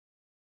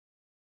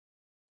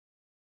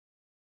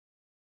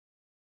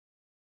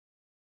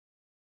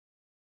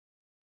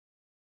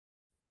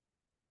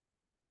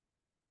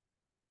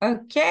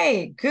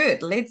Okay,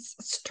 good. Let's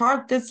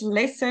start this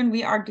lesson.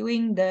 We are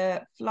doing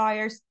the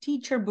Flyers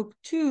Teacher Book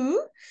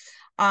 2.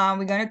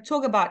 We're going to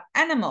talk about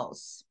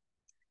animals.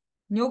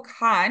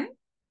 Ngoc,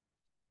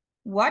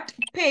 what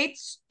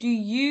pets do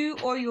you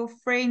or your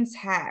friends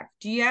have?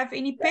 Do you have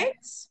any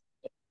pets?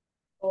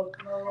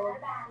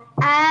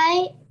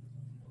 I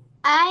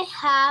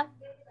have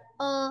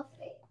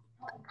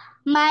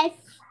my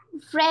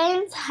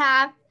friends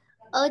have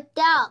a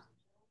dog.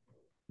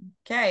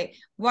 Okay,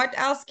 what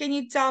else can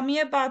you tell me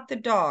about the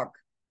dog?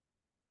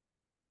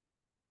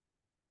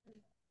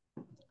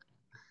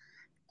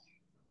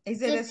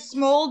 Is it a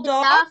small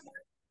dog? Dog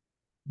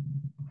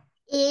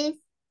is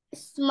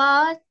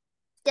small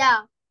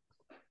dog.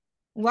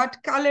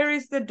 What color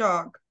is the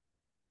dog?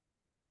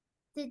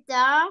 The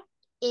dog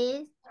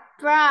is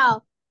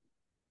brown.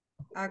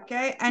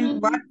 Okay,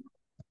 and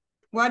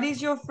what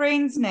is your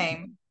friend's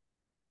name?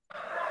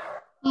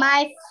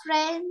 My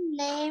friend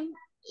name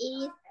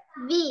is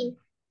V.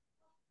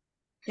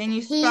 Can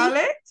you spell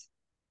it?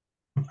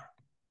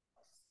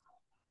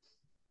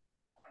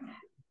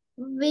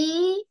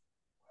 V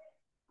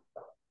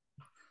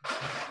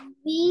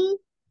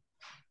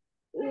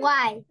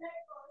Y.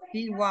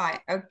 V-Y.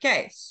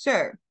 Okay,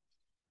 so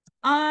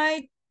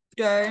I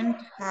don't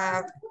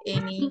have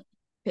any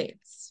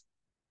pets,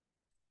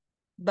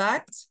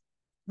 but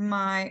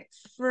my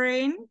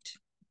friend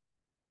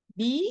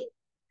B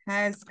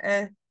has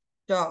a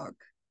dog.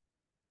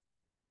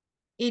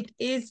 It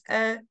is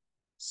a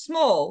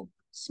small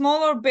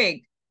or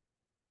big?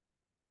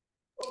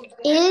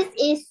 It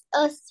is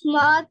a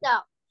small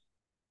dog.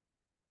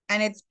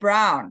 And it's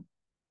brown.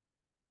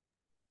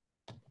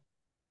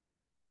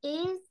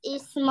 It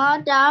is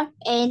small dog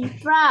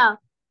and brown.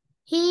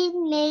 His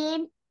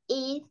name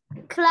is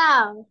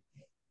Cloud.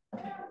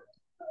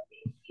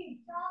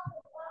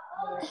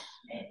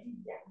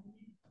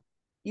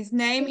 His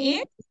name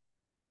is?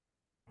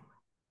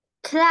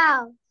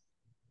 Cloud.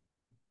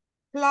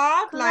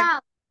 Cloud,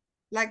 Cloud.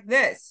 like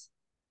this.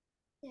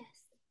 Yes.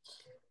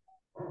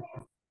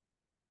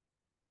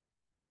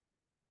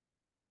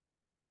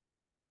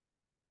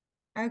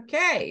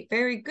 Okay,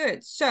 very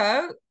good.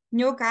 So,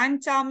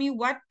 Ngoc, tell me,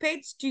 what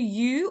pets do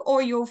you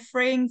or your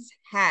friends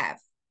have?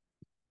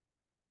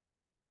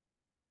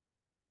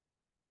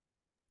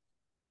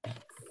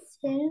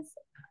 Since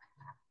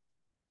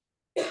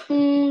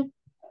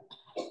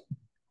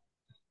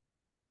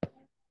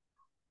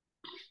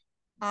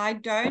I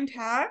don't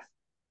have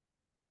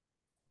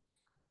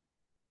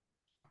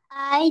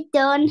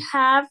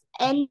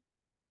any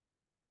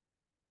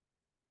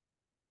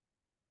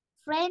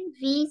friend.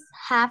 We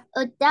have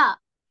a dog.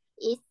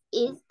 It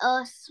is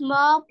a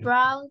small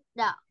brown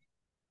dog.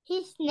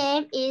 His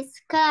name is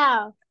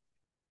Cloud.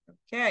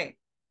 Okay.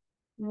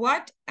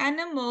 What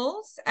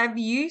animals have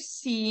you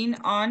seen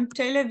on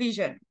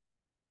television?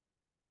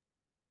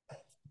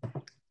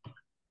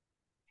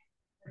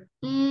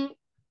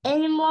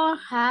 Animal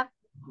have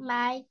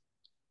my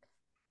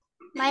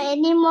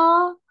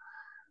animal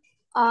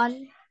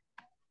on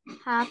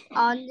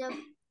the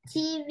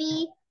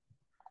TV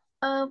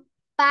a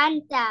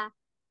panda,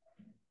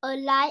 a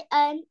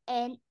lion,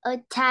 and a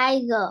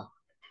tiger.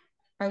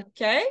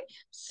 Okay.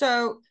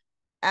 So,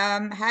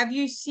 have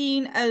you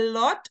seen a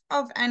lot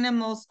of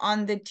animals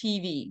on the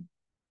TV?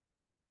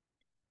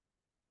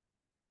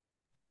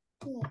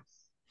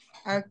 Yes.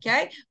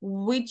 Okay.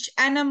 Which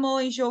animal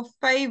is your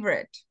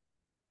favorite?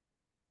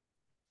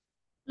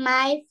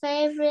 My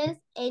favorite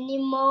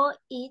animal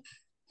is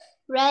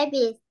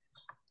rabbit.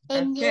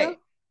 And Okay. you?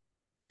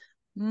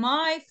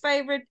 My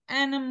favorite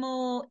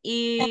animal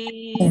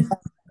is...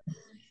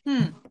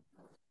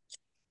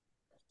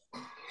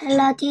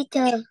 Hello,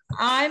 teacher.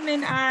 I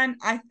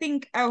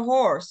think a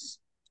horse.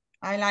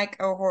 I like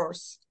a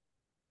horse.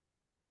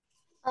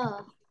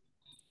 Oh.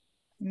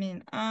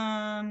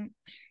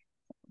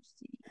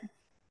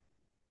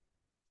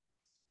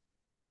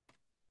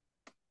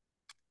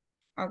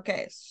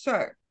 Okay,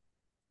 so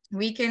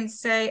we can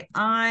say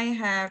I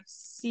have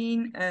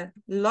seen a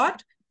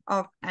lot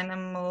of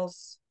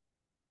animals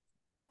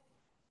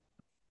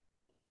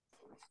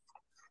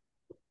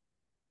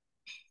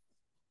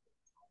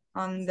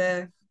on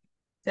the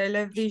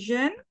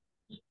television,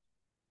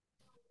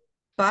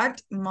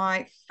 but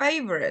my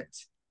favorite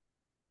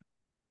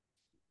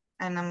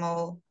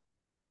animals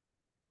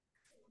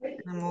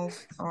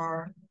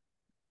are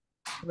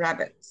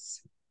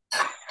rabbits.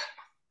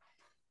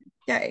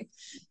 Okay.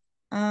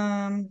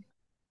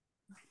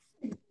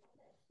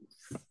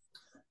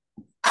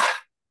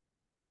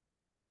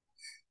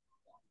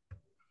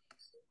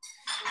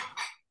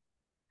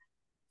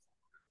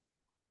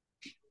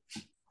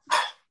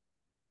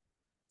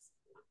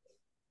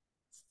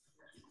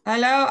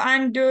 Hello,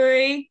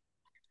 Anh4c.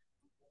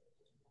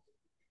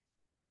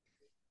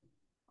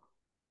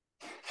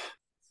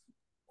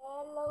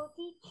 Hello,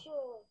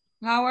 teacher.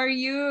 How are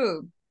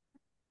you?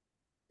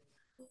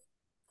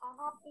 I'm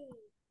happy.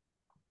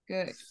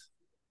 Good.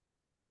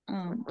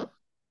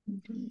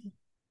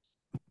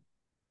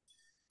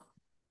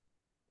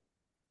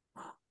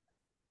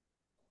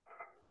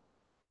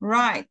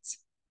 Right.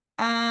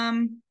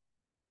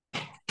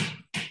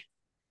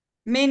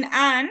 Min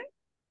An,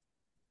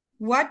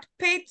 what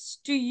pets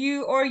do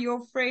you or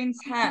your friends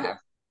have?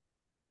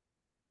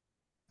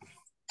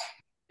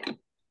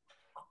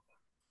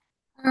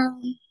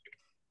 I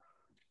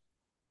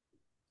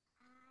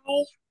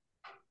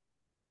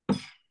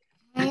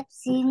have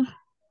seen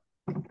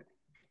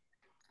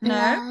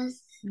No.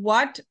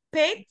 What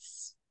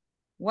pets?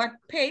 What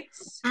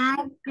pets?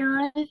 I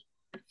don't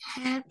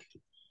have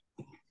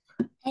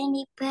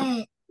any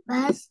pet,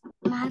 but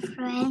my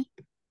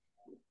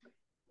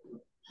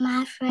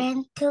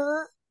friend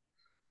too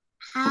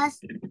has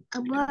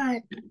a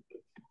bird.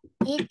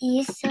 It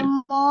is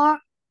small.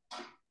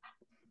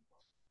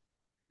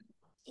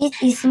 It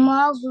is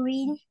small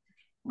green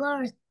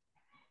bird.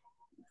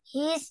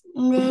 His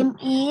name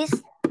is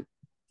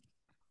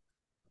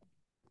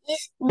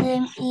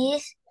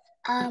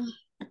um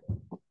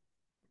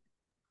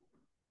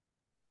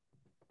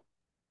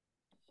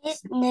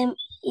his name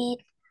is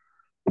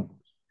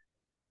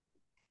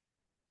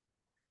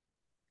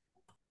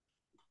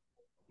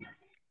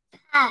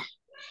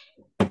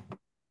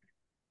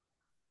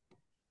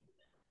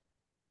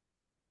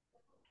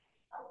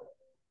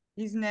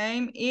His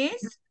name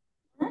is?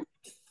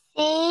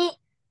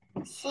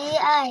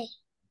 C.I.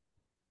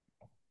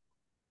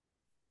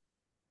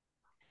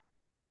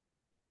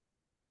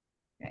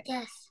 Okay.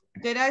 Yes.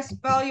 Did I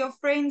spell your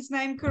friend's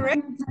name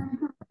correct?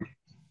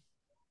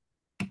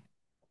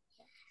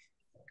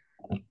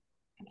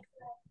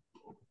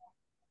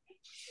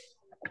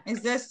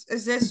 Is this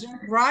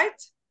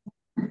right?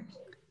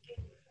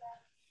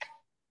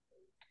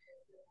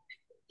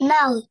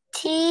 No,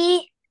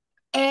 T.S.G.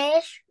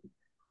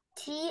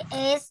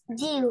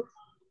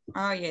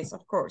 Oh yes,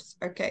 of course.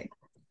 Okay.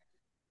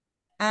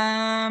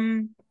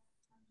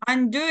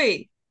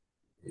 Andui.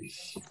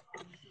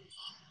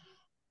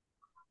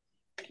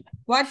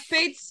 What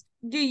pets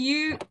do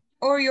you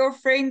or your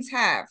friends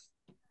have?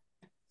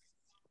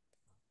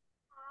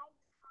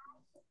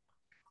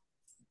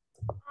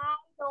 I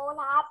don't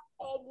have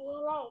any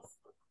legs,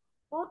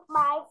 but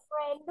my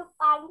friend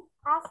Anh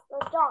has a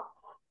dog.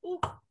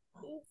 It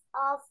is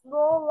a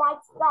small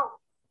white dog.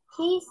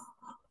 His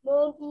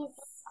name is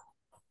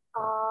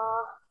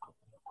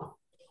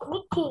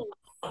Mickey.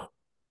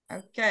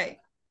 Okay.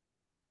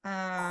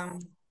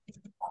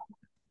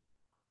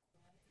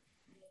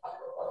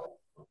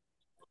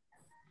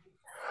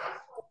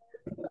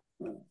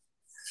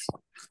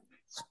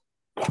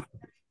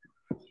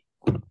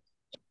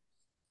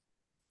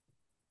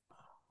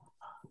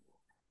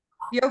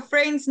 Your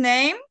friend's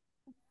name?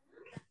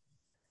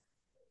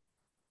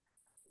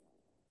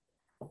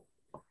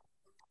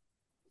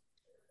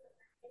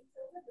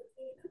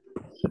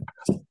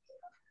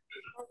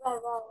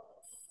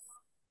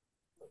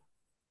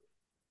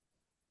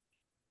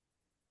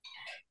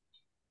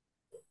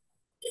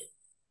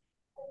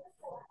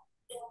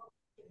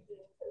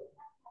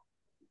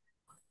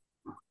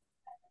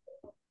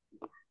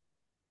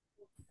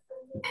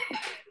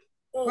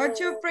 What's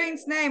your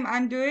friend's name,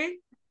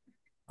 Andui?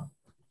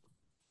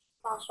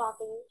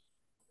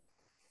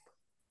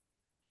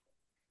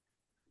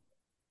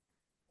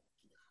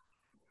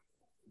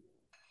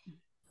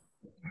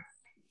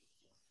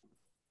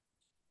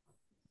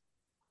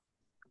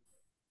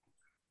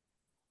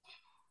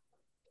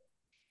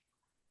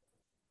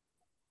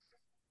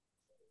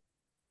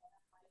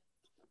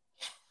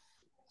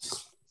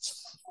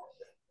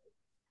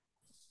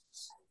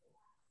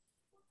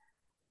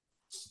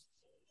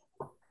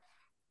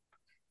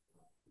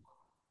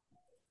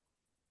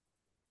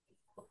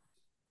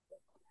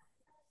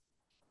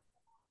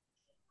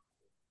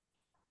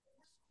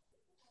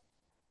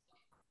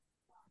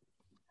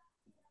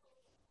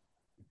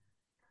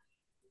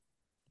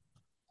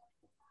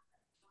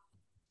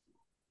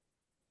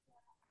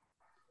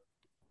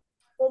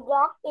 The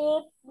dog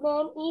name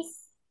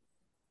is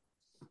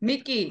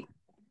Mickey.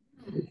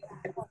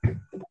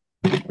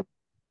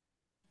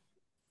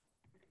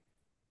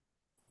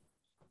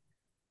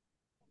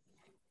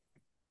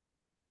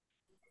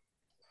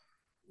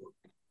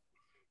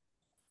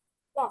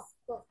 yes.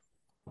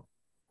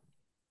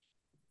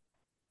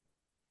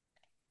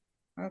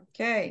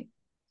 Okay.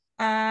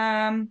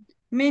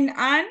 Min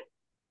An,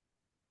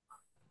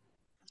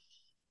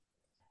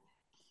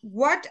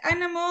 what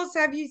animals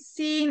have you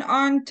seen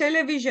on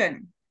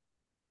television?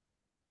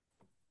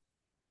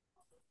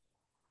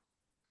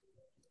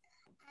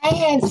 I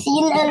have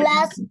seen a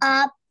lot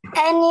of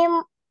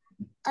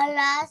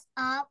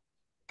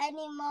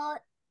animal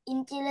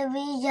in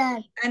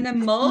television.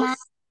 Animals?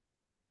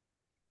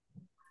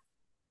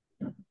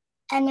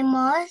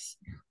 Animals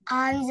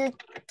on the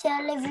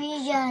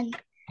television,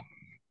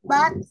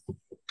 but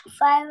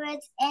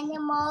favorite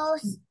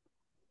animals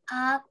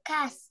are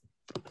cats.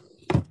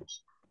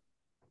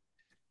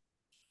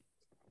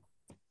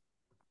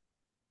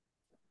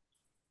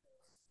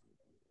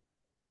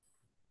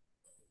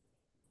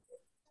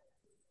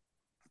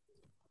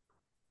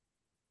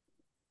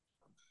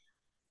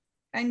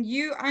 And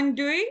you,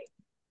 Andui?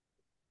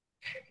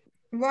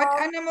 What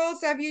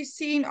animals have you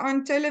seen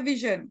on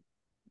television?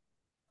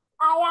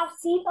 I have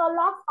seen a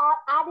lot of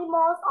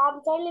animals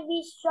on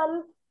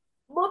television,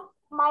 but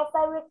my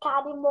favorite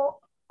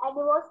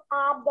animals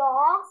are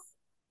dogs,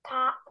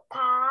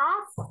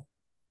 cats,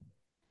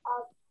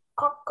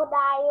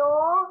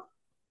 crocodile,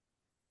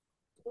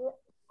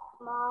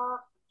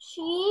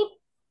 sheep,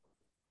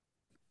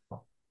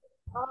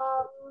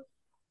 um,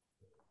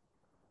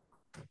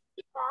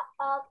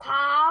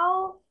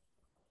 cow,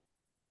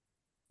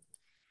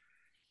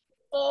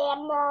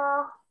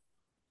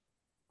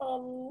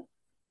 and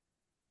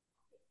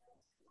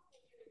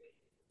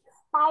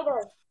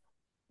spider.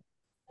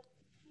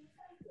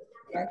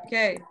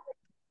 Okay.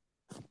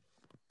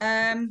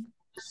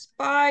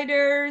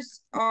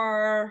 Spiders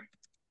are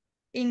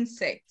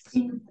insects,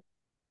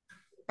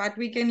 but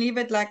we can leave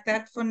it like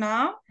that for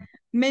now.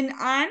 Min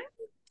An,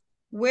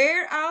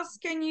 where else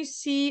can you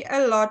see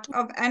a lot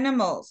of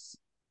animals?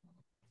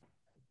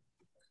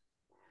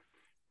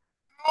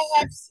 I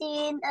have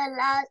seen a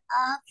lot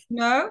of.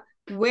 No,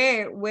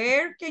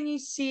 where can you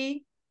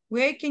see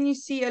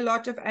a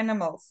lot of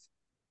animals?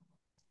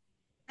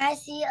 I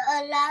see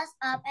a lot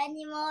of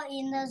animals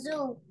in the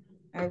zoo.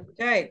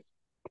 Okay.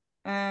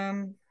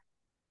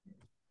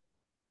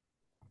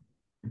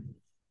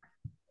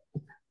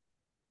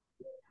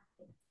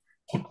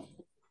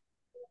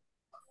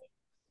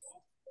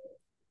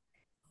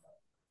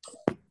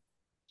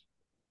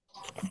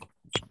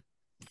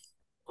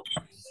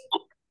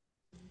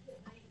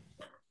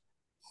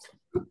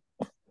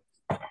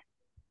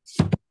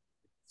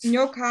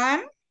 Ngoc,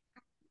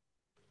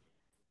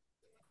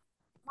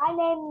 My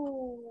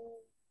name.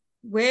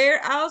 where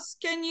else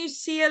can you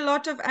see a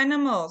lot of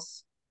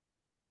animals?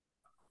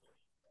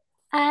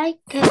 I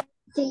can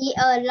see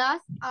a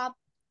lot of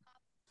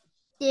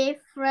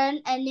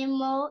different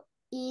animals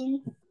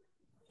in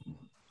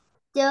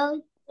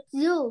the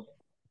zoo.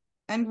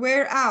 And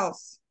where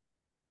else?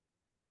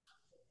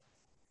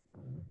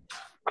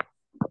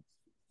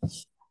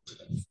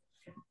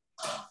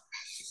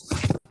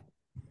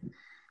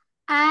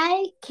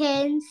 I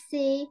can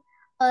see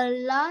a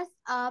lot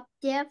of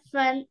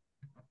different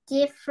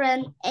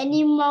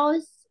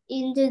animals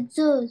in the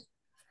zoo.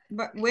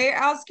 But where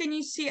else can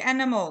you see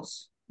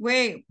animals?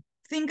 Where?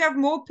 Think of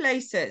more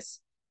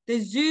places.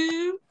 The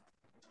zoo.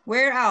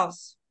 Where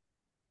else?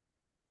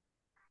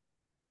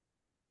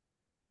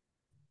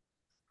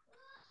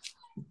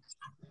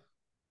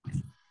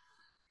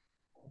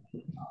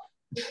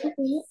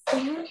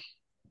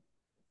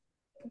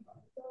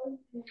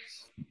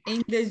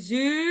 In the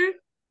zoo.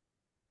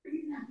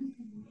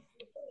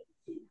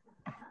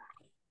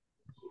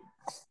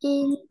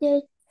 In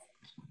the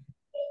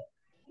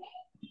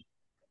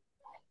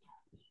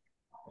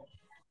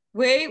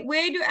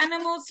Where do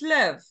animals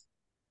live?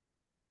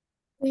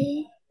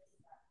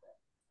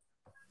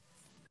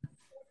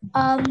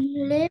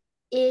 live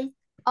is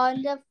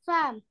on the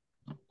farm.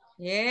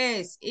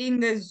 Yes, in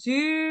the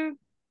zoo,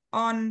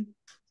 on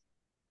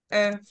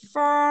a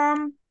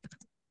farm.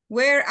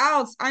 Where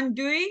else?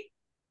 Andui?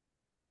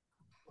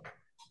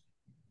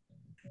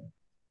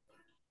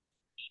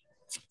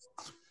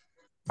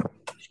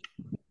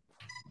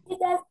 You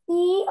can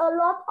see a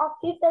lot of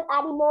different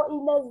animals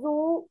in the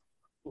zoo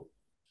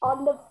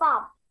on the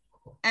farm.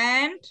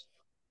 And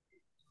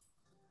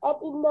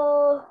In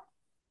the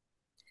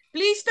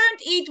please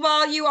don't eat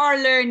while you are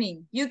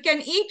learning. You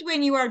can eat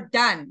when you are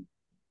done,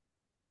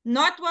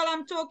 not while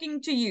I'm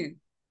talking to you.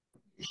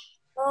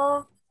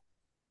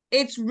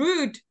 It's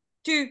rude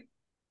to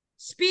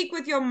speak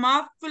with your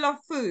mouth full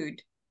of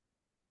food.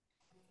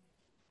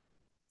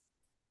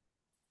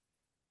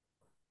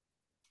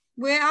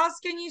 Where else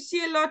can you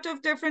see a lot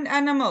of different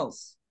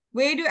animals?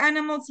 Where do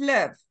animals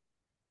live?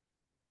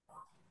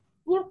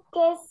 you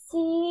can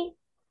see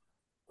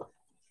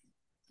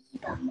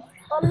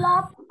a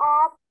lot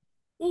of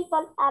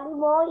different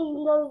animals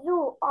in the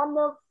zoo on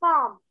the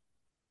farm.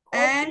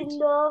 And in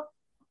the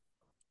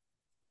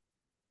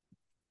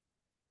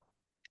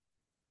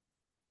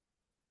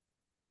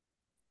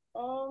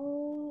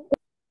and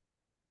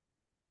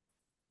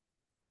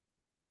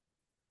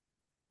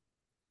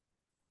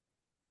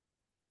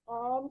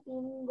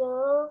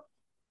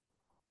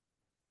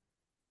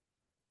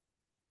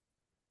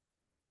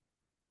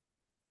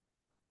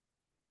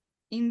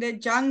in the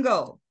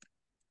jungle.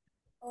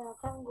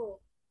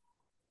 jungle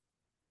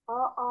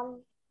or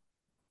on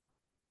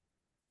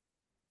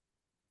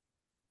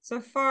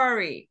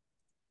Safari.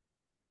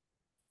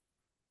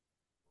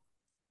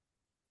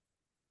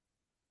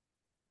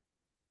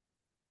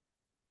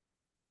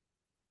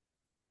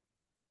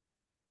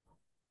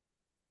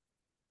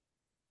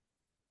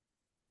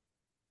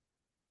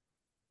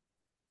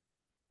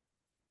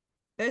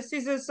 This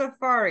is a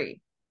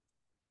safari.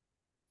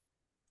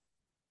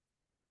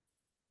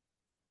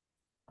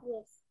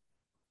 yes.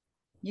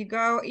 You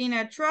go in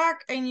a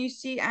truck and you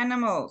see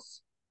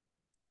animals.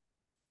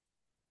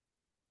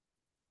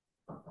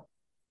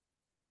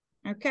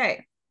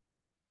 Okay.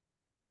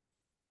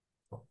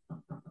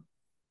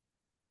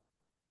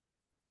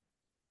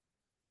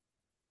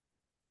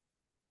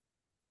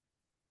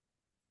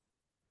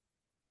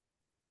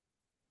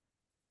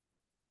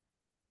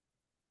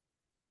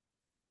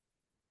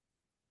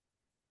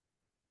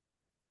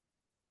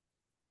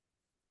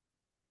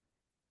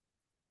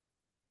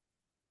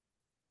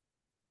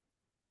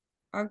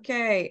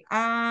 Okay.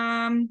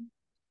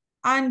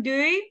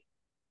 Andui,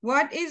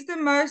 what is the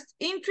most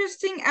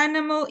interesting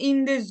animal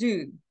in the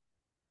zoo?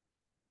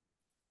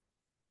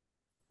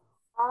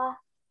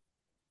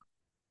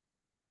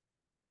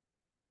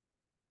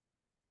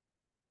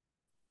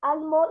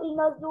 Animal in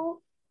a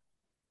zoo.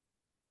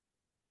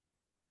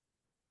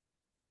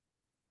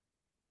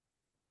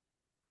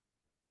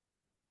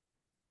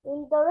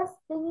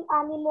 Interesting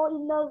animal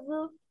in a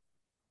zoo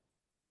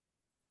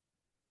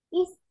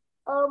is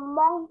a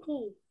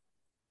monkey.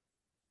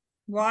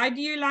 Why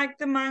do you like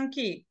the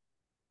monkey?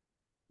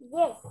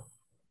 Yes.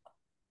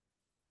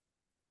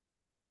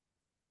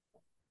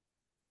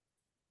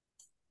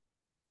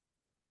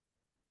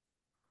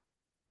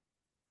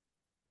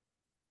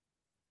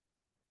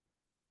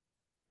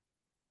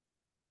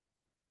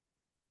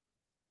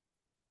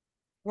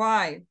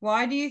 Why?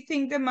 Why do you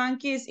think the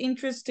monkey is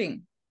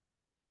interesting?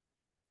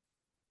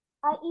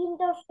 I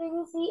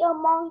interesting see a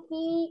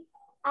monkey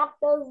at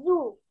the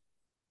zoo.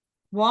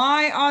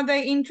 Why are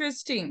they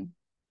interesting?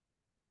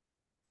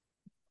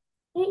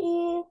 He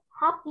is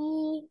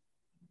happy.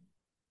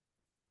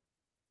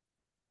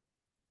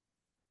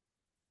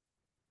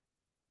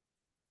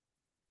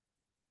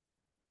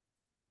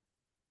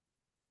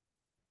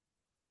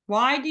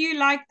 Why do you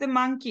like the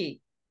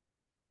monkey?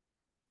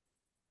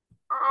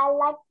 I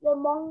like the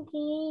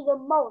monkey the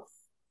most.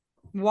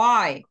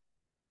 Why?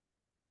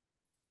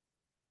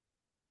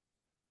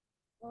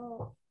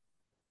 Mm.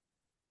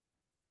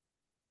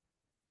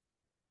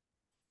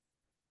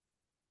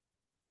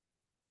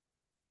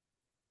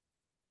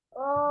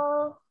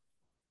 Uh,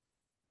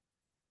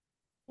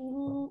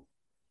 mm,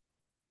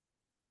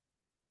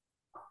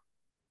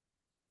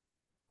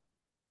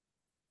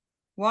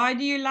 Why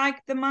do you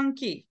like the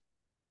monkey?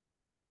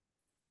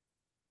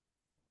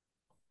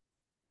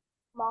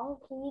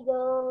 monkey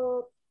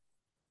the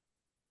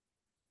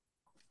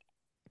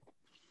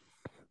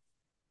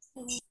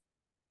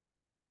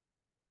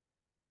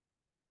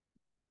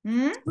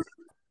Hmm?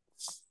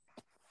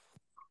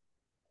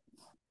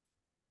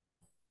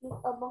 is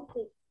a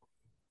monkey.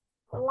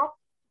 I like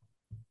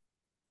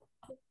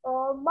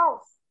a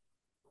mouse.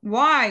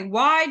 Why?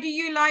 Why do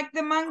you like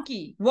the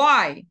monkey?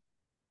 Why?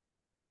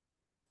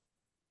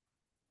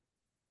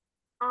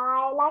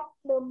 I like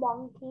the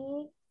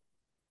monkey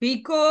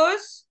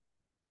Because?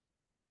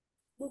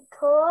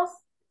 because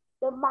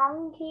the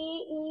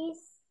monkey is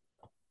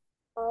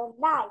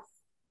nice.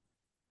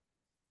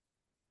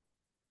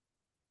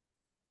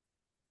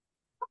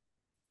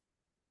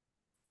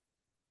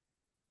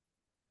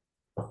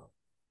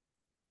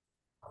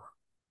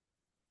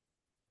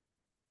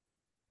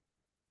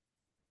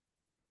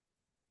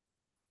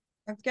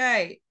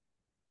 Okay.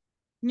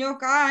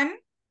 Ngoc,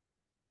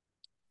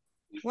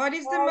 what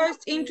is the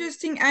most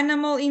interesting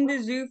animal in the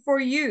zoo for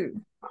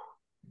you?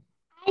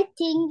 I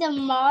think the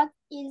most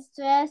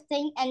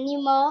interesting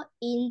animal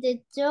in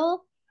the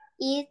zoo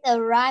is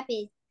a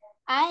rabbit.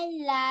 I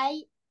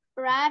like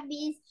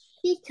rabbits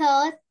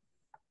because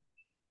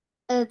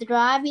a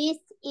rabbit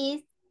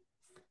is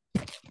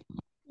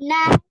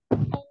nice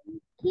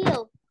and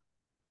cute.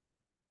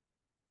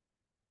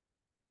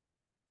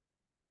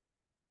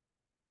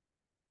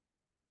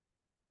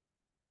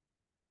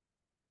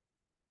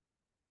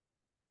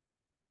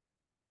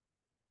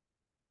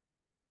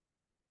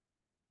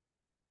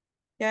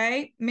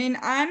 Okay. Minh,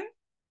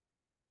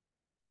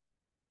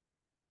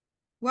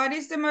 what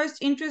is the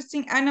most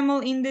interesting animal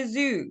in the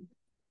zoo?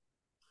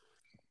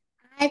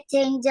 I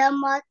think the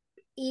most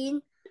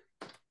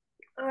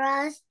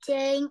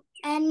interesting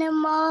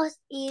animals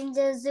in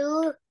the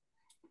zoo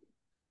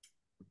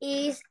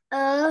is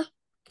a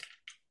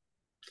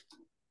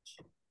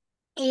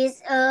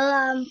is a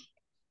um,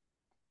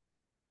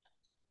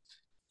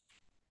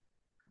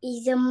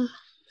 is a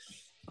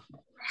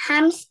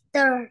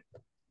hamster.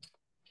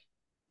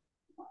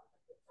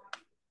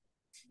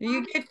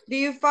 Do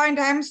you find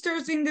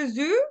hamsters in the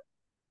zoo?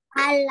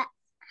 I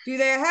Do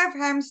they have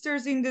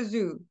hamsters in the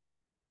zoo?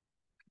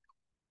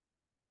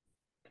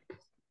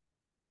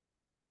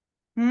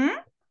 Hmm?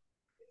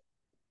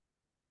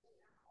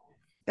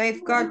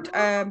 They've got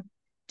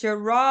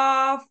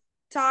giraffe,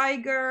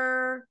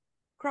 tiger,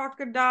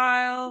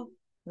 crocodile,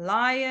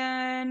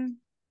 lion,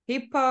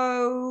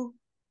 hippo,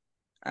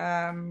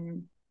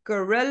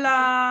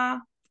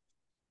 gorilla.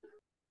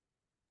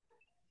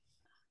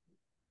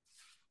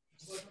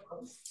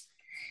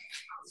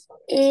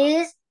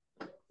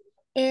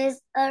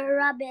 Is a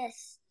rabbit.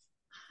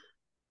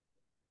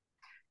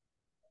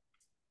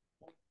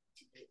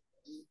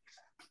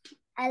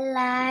 I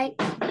like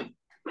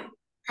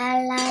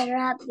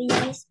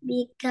rabbits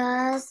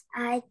because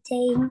I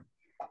think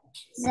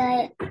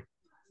they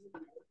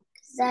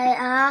they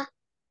are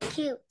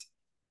cute.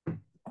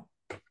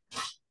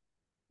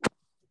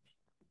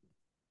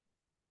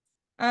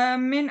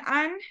 Min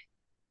An,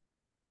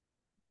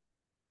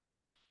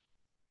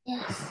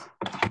 Yes.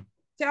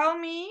 tell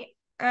me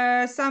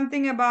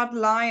something about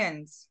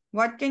lions.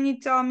 What can you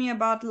tell me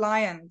about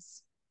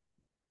lions?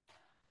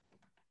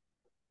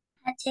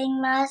 I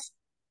think most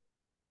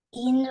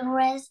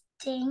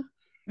interesting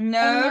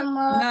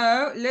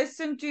No,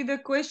 listen to the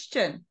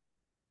question.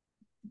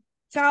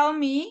 Tell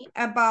me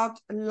about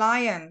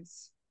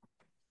lions.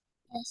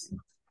 Yes.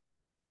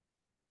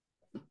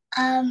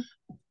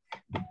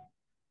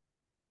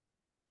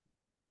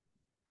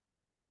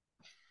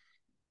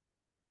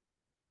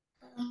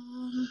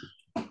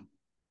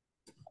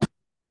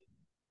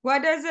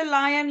 What does a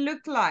lion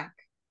look like?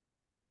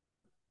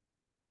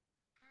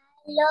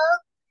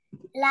 Look,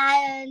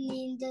 lion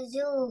in the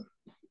zoo.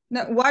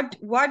 No,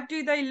 what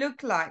do they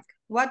look like?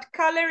 What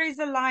color is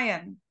a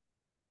lion?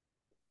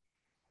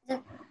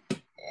 The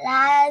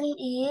lion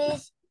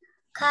is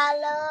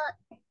color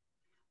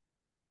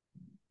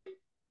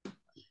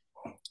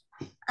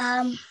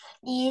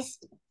this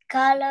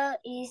color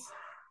is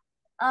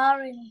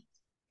orange.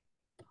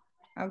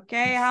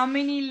 Okay, how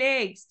many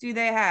legs do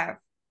they have?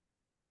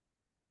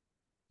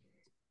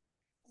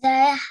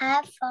 They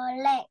have 4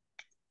 legs.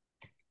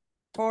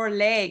 4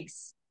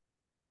 legs.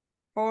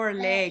 4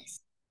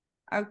 legs.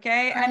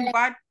 Okay, and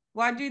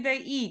what do they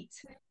eat?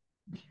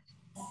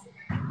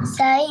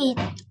 They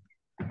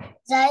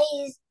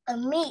eat a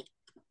meat.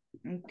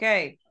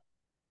 Okay.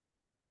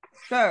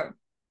 So,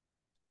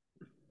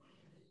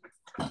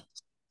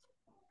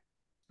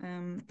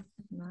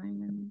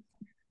 lion.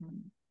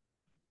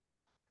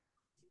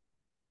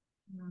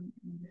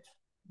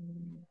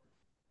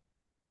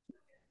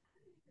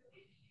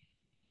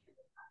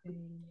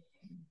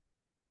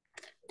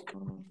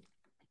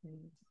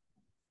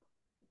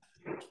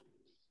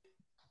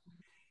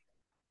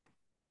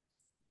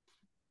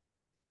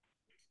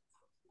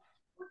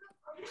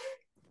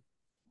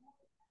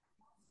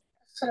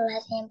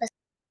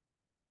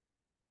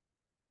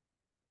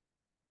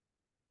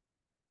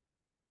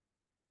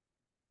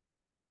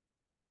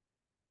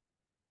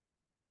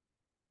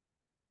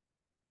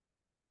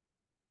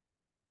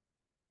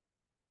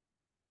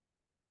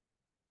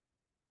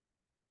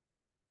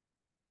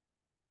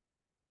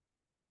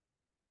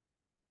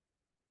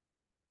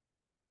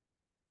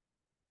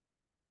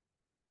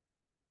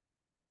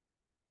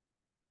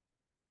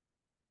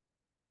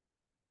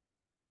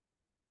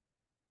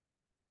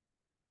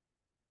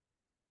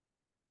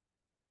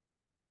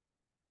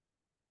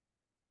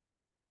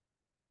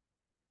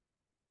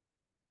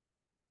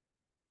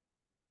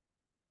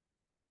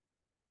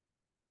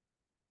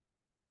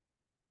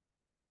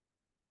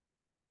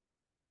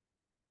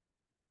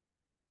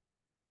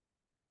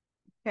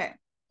 Okay.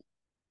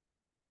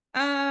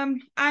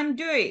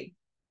 Andrew,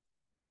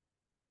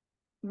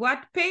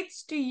 what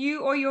pets do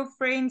you or your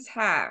friends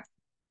have?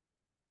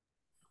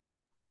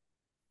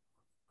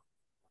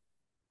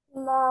 A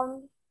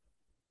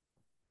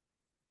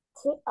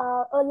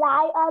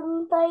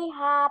lion they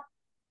have.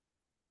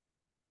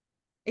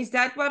 Is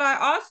that what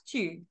I asked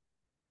you?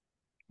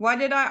 What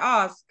did I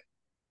ask?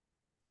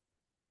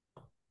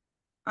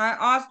 I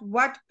asked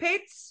what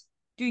pets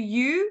do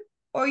you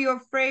or your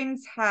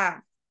friends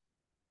have?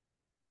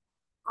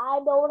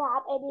 I don't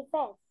have any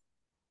pets.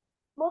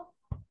 But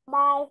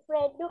my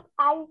friend Duke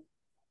has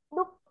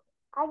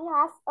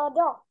a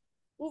dog.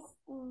 His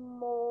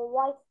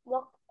white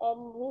dog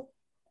and his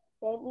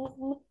name is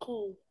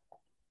Mickey.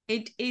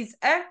 It is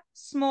a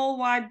small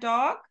white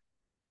dog.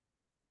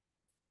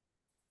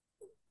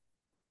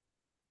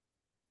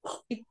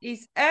 It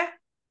is a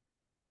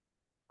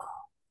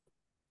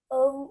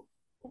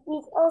it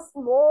is a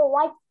small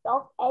white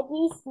dog and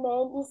his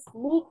name is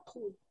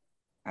Mickey.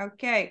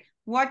 Okay.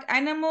 What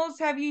animals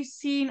have you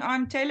seen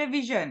on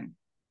television?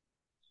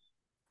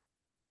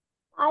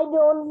 I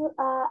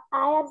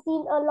have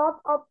seen a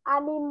lot of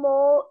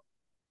animals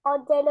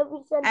on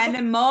television.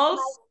 Animals?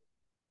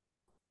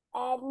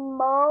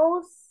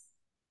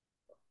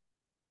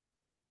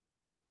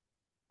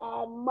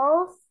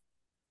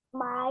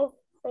 My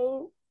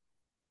favorite.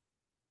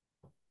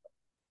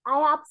 I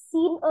have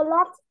seen a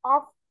lot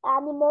of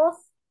animals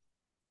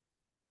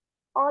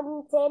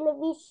on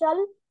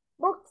television,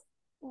 but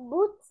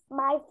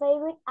my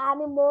favorite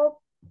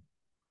animal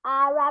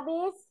are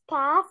rabbits,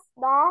 cats,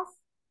 dogs,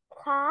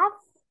 cats.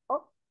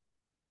 Oh.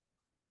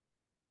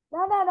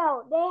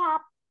 No. They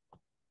have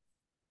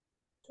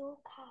 2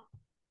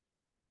 cats.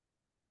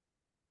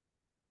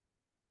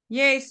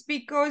 Yes,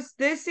 because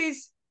this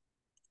is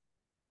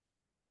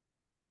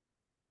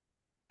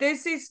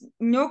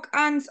Ngoc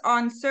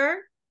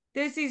answer,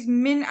 this is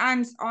Minh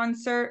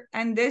answer,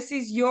 and this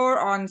is your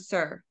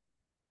answer.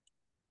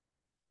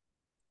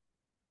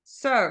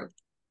 So,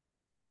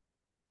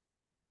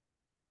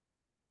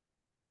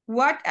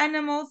 what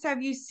animals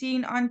have you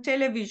seen on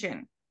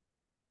television?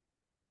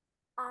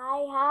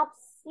 I have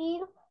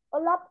seen a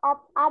lot of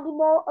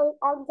animals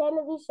on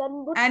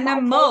television. But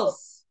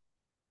Animals.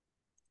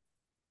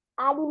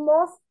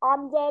 Animals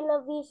on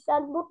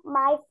television, but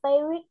my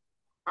favorite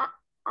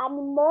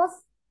animals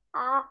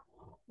are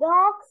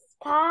dogs,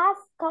 cats,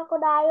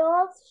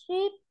 crocodiles,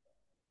 sheep,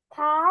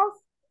 cows,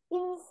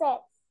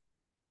 insects,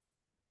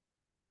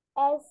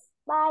 and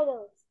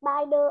spiders.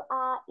 Spiders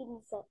are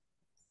insects.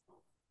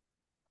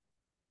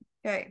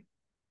 Okay.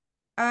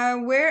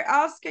 Where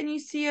else can you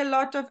see a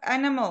lot of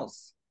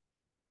animals?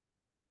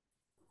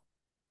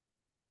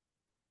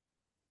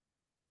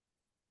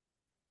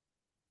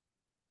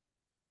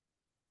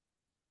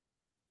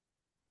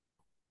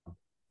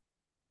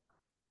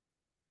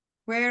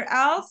 Where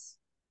else?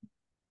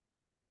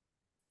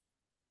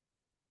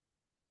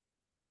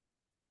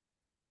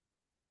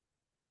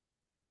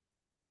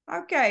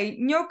 Okay,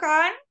 Ngoc.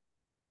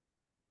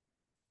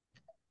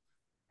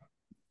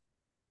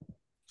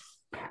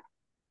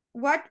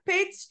 What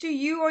pets do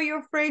you or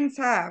your friends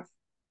have?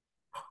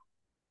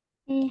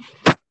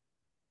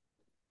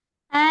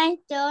 I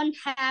don't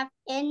have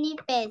any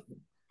pets,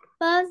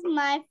 but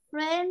my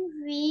friend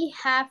we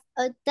have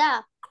a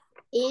dog.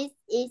 It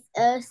is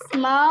a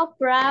small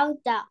brown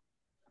dog.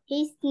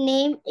 His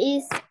name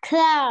is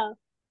Cloud.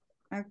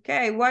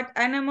 Okay, what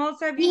animals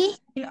have you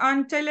seen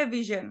on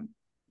television?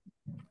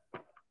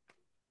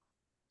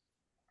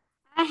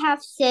 I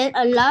have seen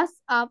a lot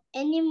of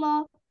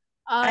animals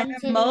on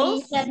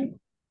Animals? television.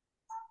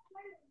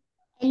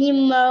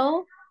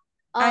 Animals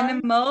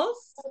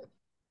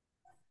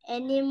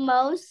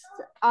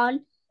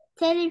on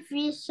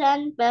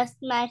television, but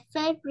my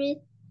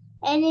favorite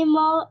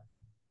animal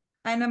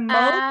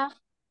Animals?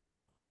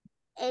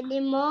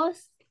 animals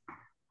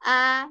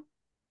are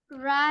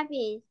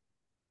rabbits,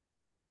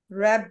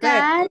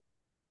 Rabbit.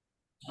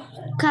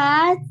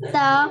 cat,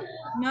 dog.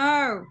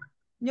 No.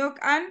 Ngoc,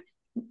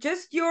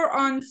 just your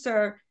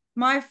answer.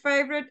 My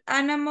favorite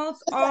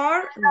animals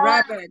are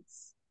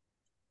rabbits.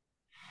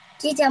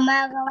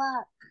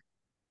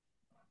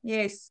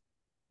 Yes.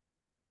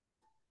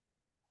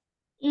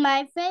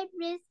 My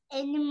favorite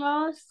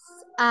animals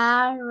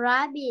are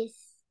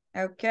rabbits.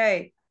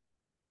 Okay.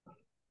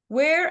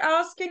 Where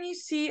else can you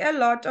see a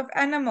lot of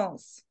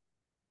animals?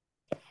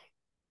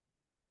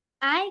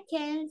 I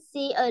can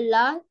see a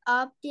lot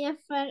of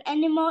different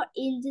animals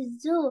in the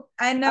zoo.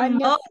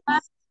 Animals?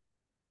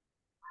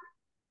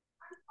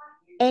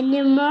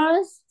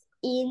 Animals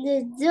in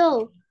the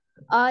zoo,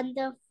 on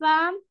the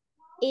farm,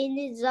 in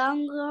the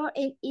jungle,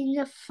 and in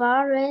the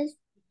forest,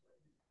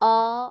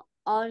 or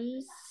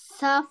on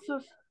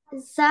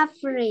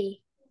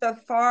safari.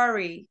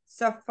 Safari.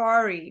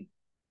 Safari.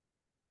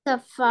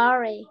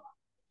 Safari.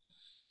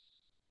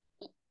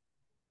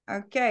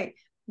 Okay.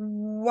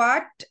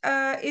 What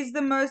is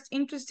the most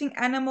interesting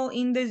animal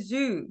in the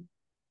zoo?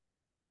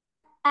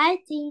 I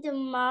think the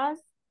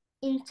most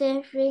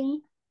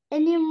interesting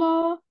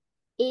animal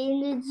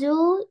in the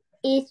zoo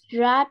is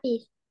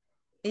rabbit.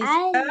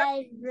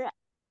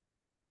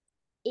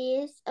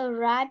 Is a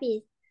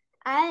rabbit.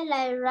 I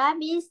like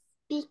rabbits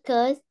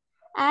because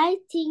I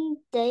think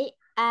they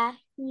are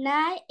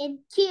nice and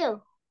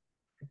cute.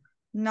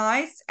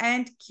 Nice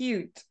and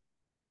cute.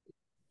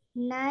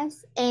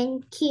 Nice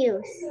and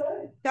cute.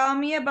 Tell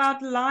me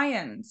about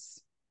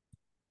lions.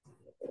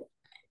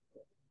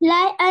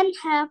 Lions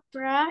have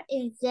brown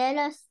and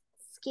yellow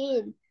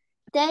skin.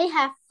 They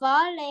have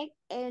 4 legs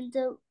and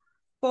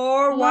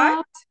For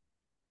what?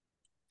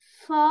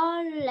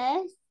 4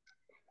 legs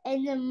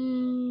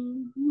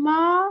and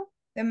more.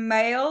 The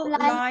male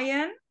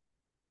lion.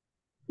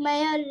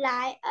 Male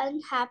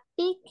lion have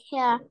big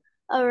hair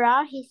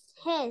around his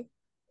head.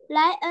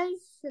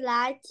 Lions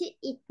like to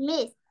eat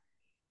meat,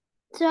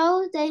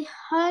 so they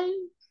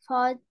hunt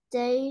for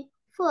their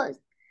food.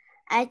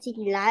 I think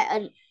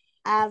lions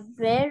are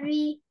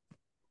very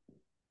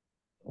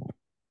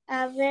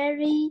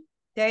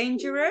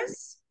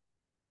Dangerous.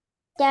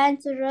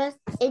 dangerous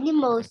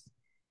animals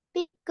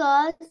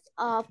because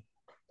of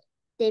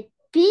the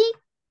big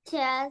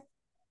teeth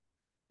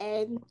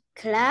and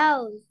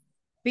claws.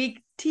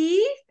 Big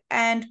teeth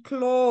and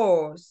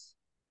claws.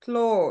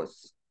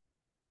 Claws.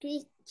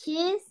 Big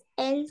teeth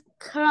and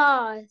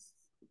claws.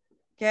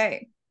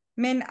 Okay.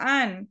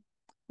 Minh,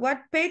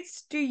 what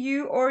pets do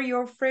you or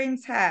your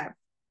friends have?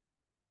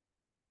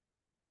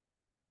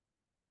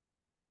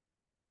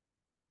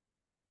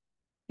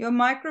 Your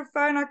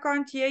microphone, I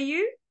can't hear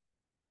you.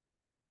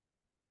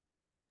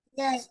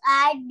 Yes,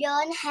 I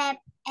don't have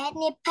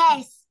any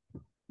pets,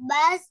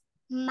 but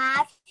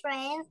my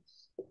friend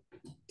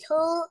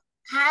who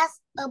has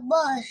a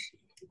bird.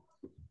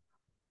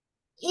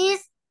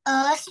 It's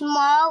a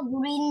small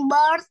green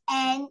bird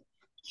and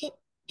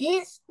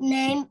his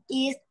name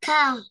is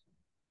Cow.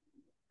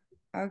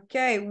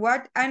 Okay,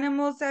 what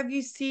animals have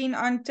you seen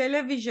on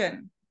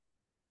television?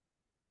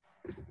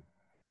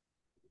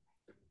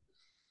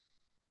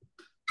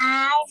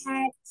 I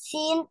have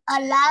seen a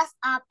lot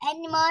of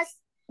animals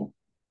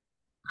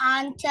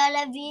on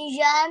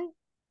television,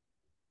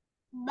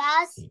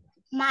 but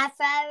my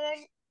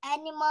favorite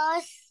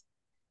animals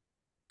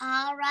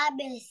are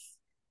rabbits.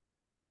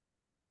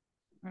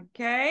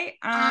 Okay.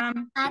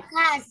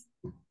 Cats.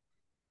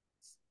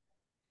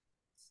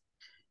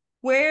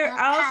 Where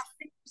else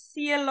do you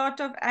see a lot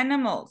of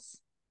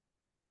animals?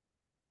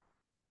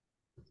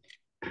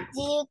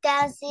 You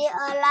can see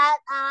a lot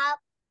of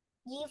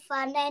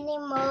different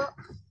animals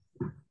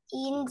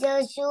in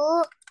the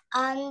zoo,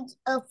 on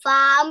a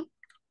farm.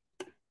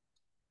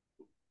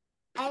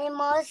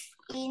 Animals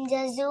in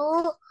the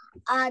zoo,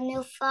 on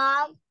a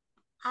farm,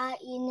 are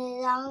in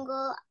the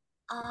jungle,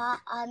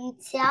 on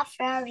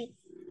safari.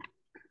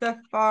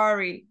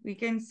 Safari. We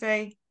can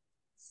say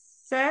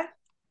Safari.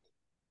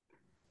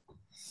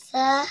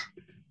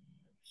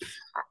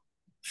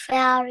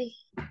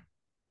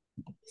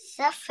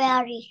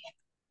 Safari.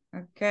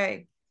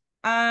 Okay.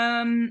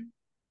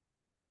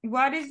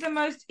 What is the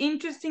most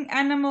interesting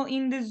animal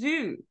in the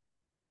zoo?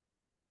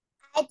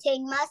 I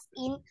think most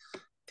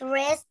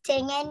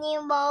interesting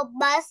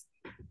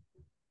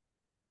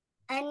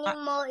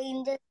animal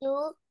in the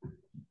zoo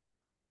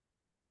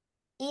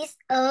is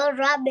a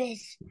rabbit.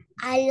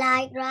 I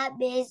like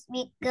rabbits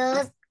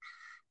because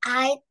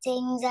I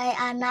think they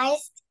are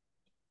nice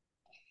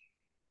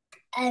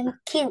and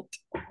cute.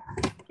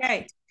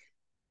 Okay.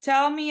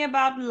 Tell me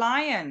about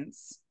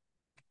lions.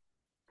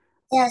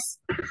 Yes.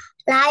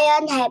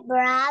 Lions have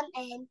brown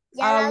and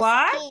yellow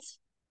What? skin.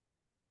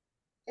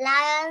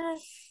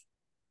 Lions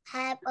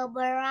have a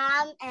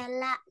brown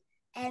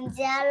and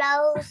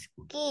yellow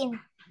skin.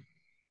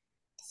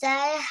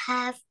 They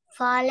have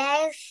 4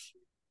 legs,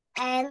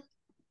 and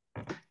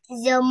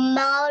the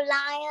male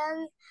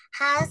lion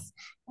has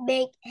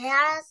big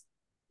hairs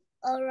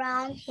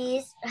around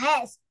his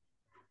head.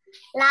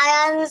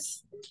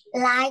 Lions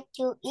like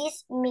to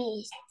eat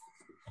meat,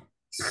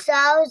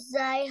 so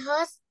they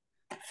hunt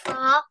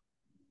for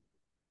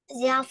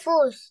their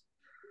food.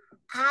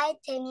 I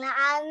think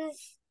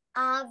lions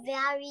are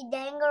very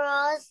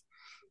dangerous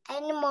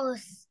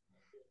animals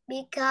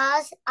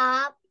because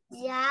of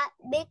their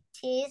big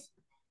teeth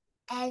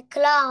and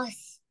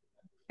claws.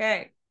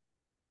 Okay.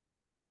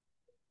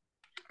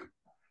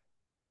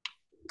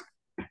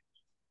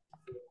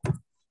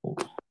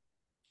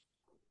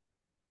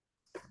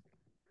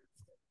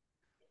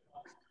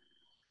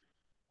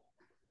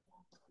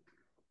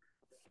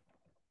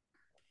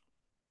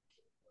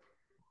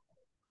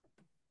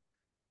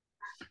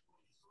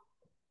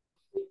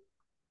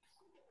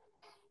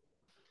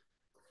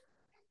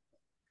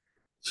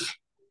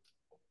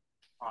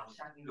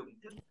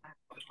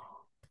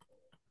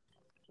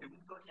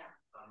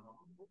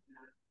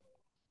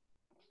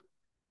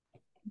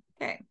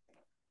 Okay.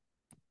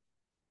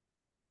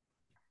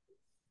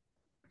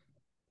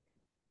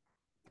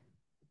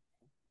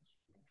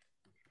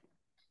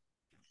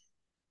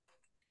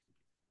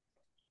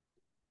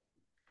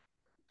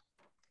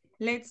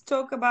 Let's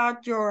talk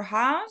about your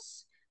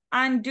house.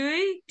 And do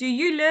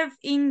you live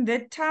in the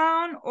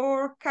town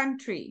or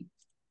country?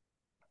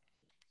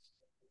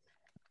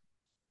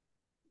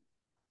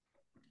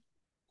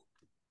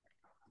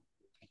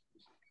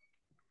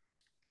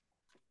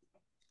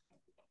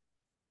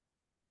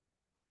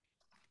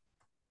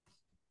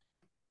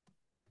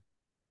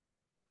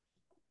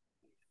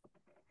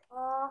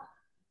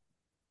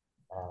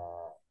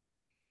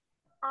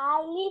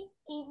 I live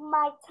in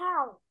my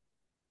town.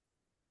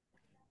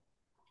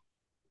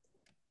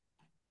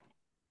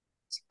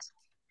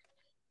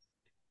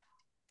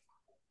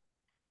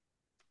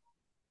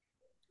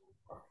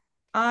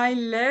 I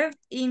live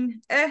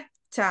in a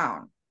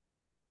town.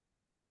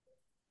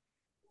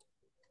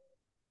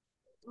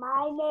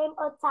 My name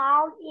of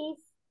town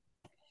is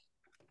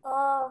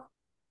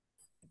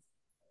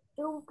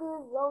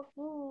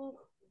Ngoc.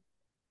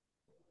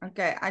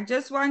 Okay, I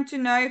just want to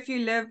know if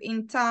you live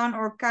in town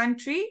or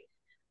country.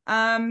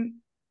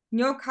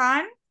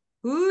 Ngoc,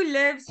 who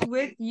lives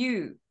with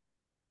you?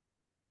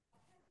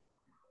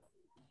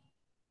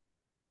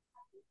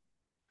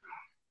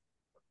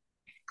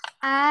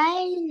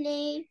 I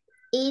live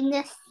in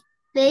a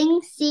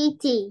big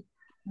city.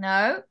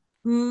 No,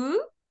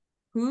 who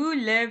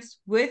lives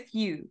with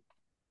you?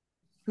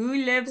 Who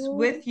lives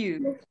with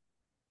you?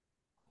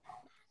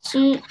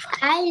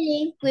 I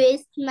live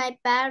with my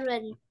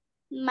parents,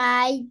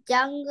 my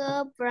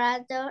younger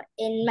brother,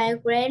 and my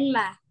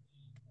grandma.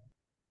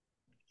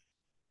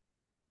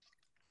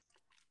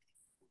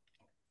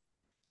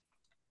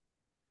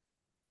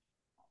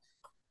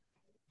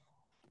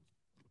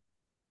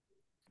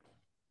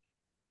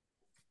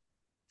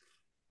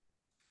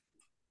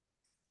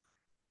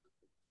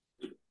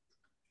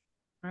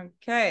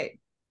 Okay.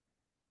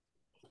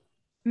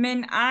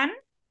 Minh Anh,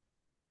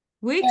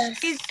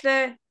 which is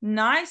the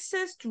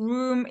nicest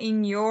room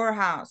in your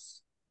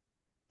house?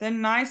 The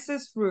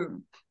nicest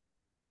room.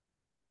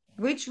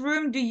 Which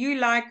room do you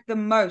like the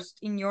most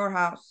in your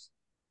house?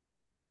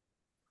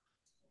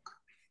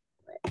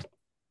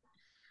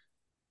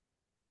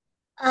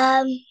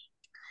 The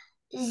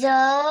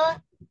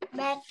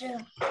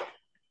bedroom.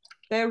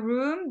 The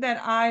room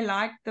that I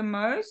like the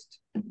most?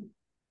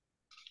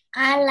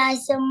 I like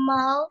the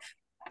most.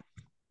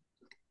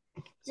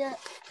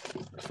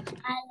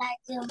 I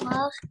like the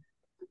most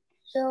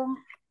room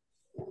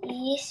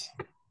is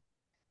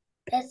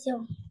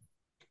bedroom.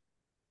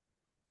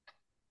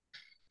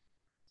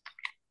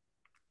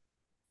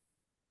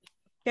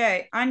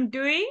 Okay,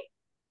 Andui,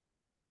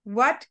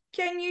 what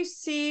can you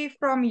see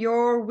from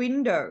your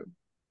window?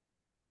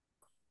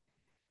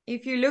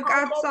 If you look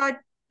outside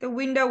the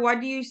window, what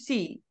do you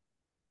see?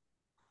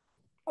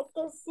 I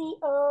can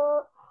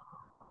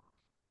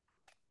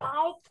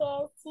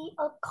see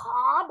a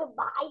car, the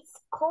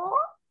bicycle.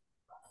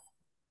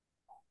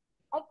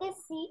 I can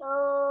see a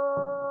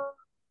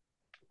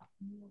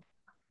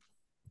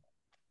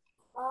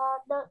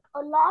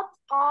lot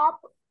of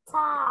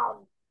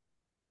town.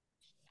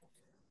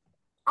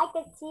 I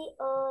can see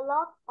a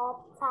lot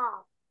of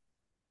town.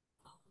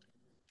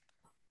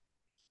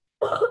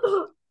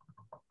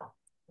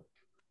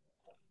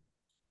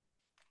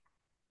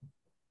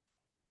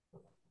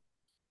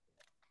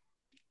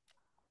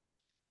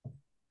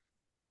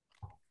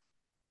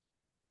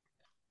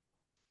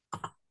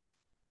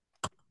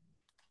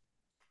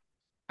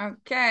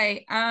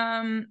 Okay.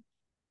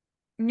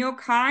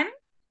 Ngoc,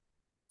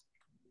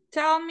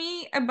 tell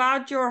me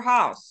about your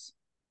house.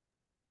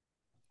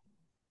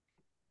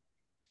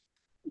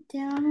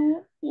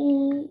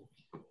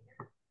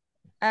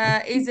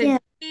 Is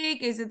it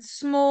big? Is it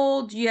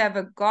small? Do you have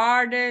a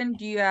garden?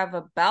 Do you have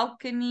a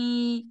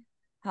balcony?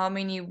 How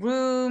many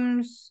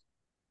rooms?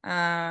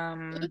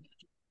 It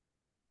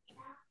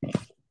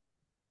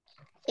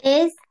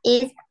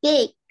is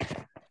big.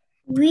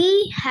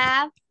 We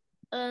have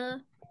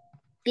a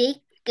big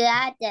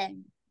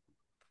garden.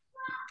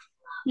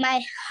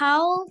 My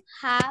house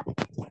have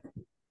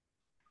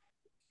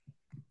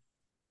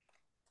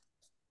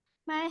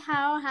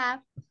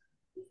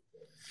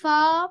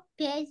 4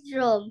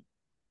 bedrooms,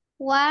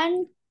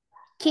 1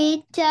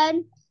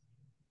 kitchen,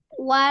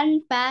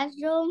 1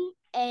 bathroom,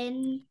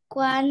 and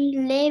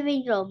 1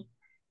 living room.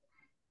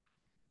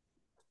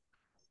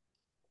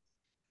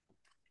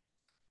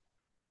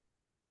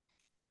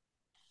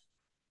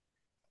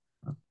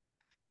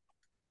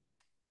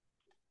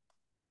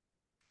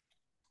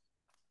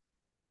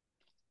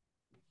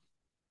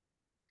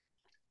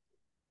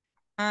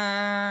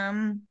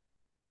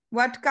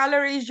 What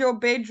color is your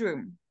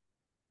bedroom?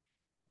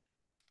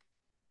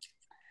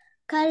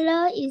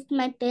 Color is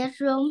my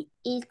bedroom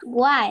is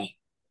white.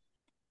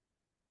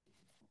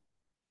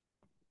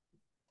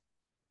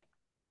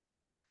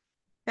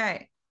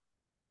 Okay.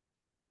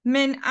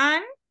 Minh,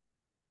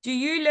 do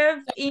you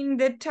live in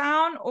the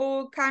town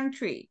or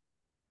country?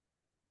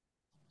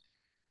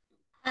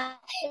 I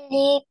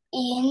live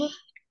in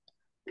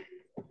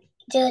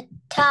the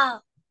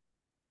town.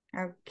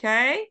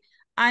 Okay.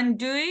 And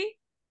Duy,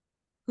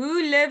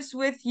 who lives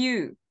with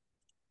you?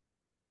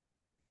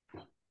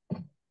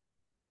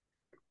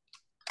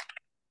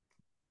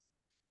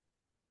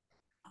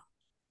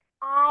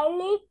 I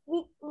live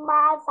with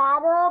my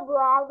father,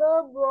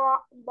 brother,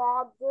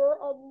 mother,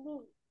 and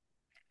me.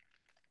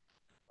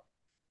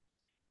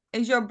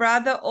 Is your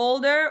brother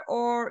older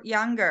or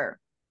younger?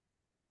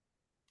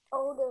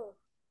 Older.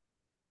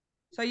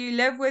 So you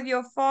live with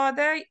your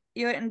father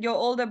and your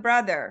older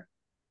brother?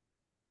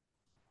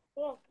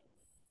 Yes.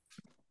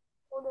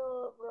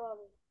 Older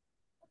brother.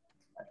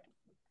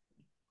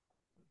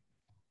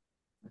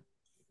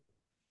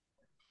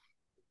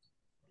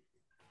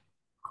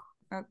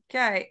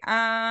 Okay.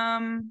 I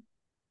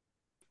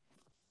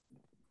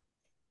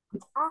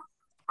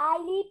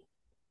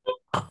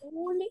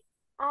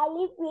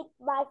live with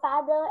my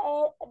father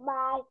and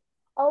my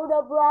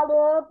older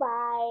brother,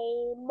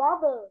 my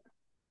mother.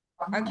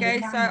 Okay,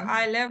 so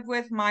I live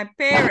with my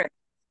parents.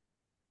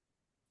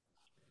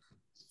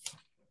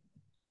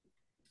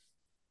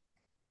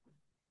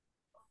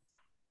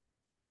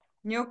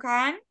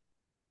 Ngoc,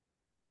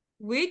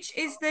 which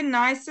is the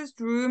nicest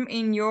room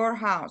in your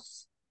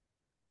house?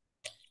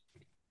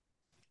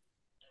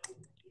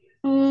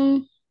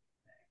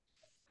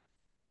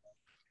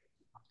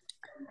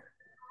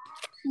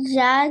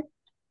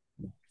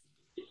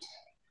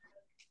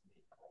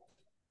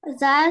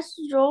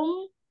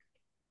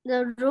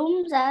 The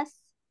room that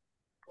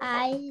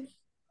I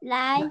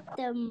like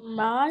the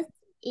most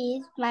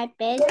is my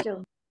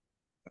bedroom.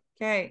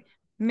 Okay.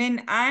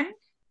 Minh,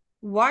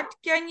 what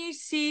can you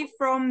see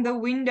from the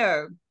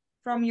window,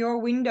 from your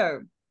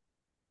window?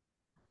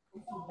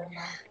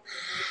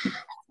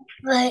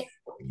 But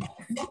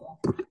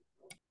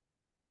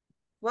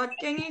What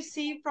can you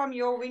see from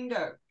your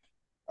window?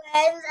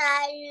 when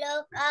I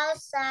look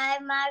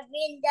outside my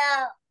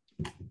window,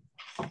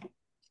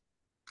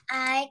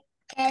 I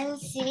can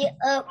see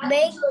a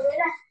big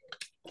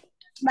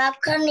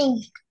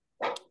balcony.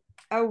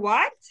 A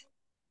what?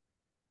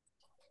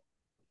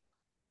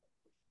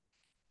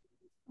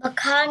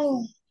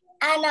 Balcony.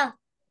 Anna.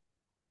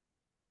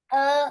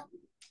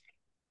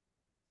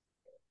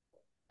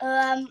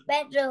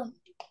 Bedroom.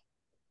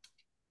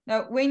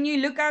 Now, when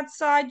you look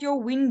outside your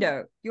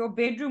window, your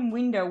bedroom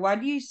window, what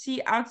do you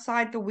see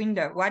outside the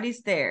window? What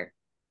is there?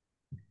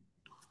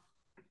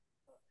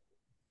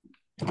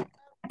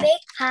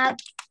 Big half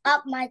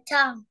of my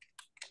tongue.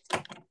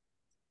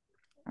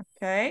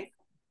 Okay.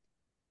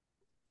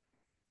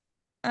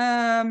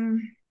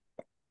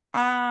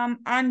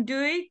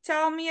 Andui,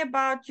 tell me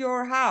about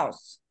your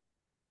house.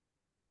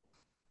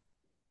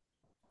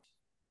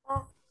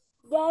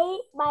 My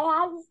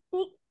house is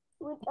big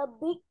with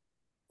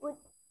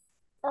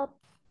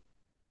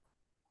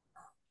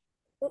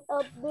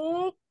a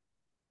big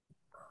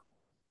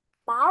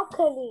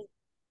balcony.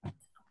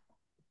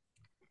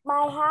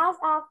 My house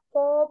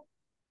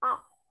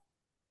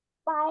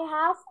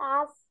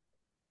has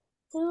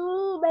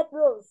 2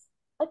 bedrooms,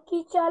 a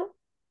kitchen,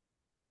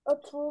 a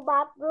 2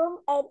 bathroom,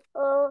 and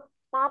a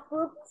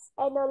bathroom,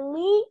 and a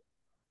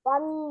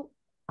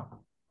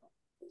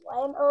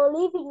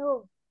living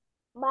room.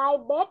 My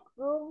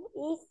bedroom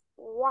is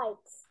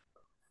white.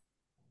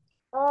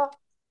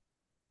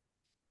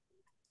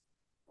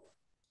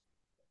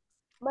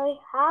 my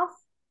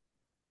house,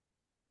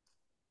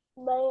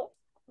 my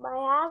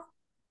house,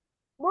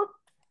 but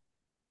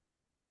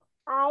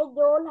I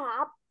don't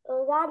have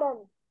a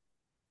garden,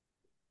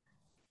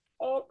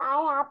 and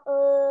I have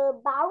a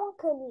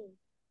balcony.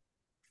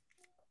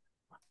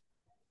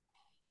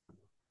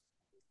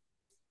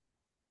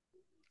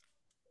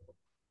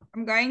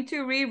 I'm going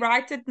to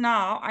rewrite it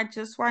now. I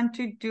just want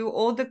to do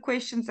all the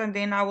questions and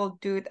then I will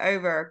do it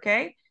over,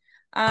 okay?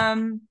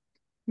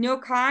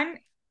 Ngoc,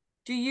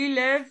 do you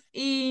live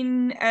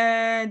in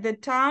the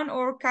town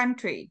or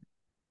country?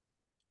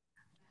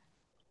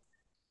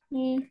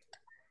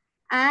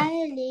 I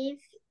live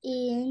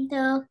in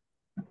the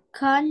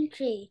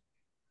country.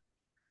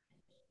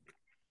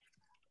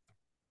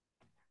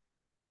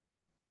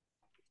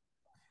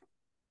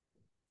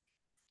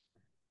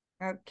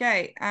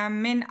 Okay,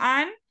 Minh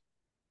Anh,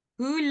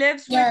 who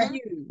lives with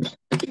you?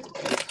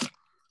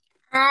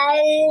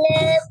 I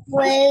live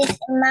with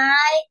my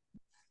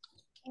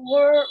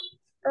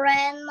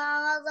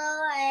grandmother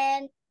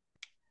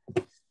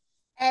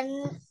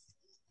and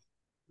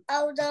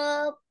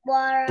older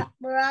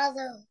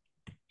brother.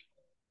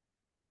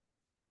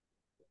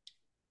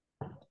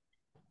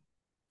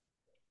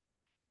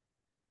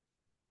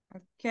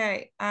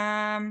 Okay,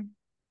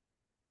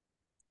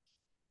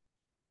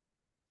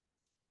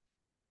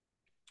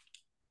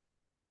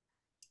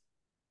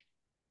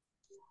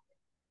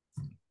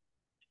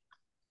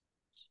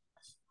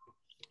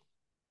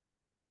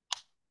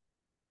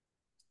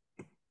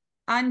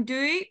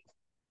 Andy,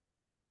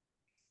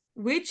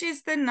 which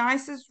is the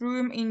nicest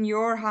room in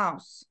your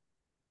house?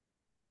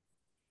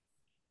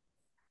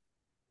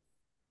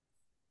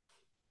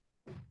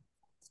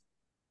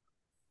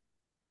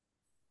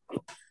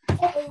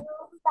 The room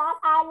that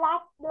I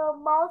like the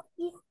most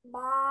is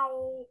my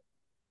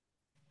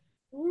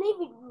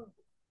living room.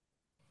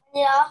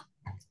 Yeah.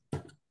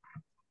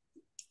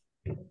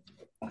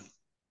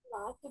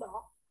 Nói cái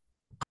đó.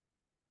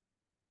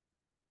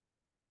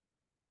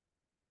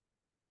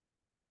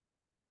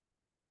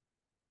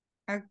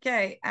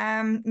 Okay,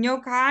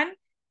 Ngoc,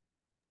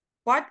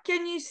 what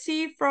can you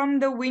see from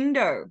the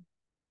window?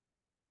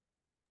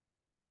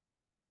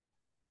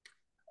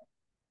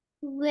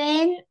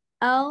 When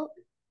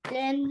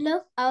then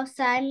look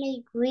outside my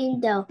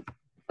window,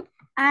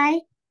 I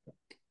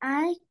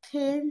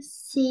can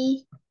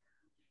see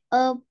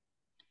a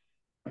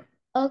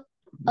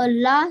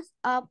lot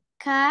of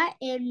car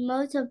and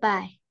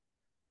motorbike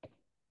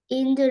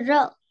in the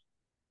road.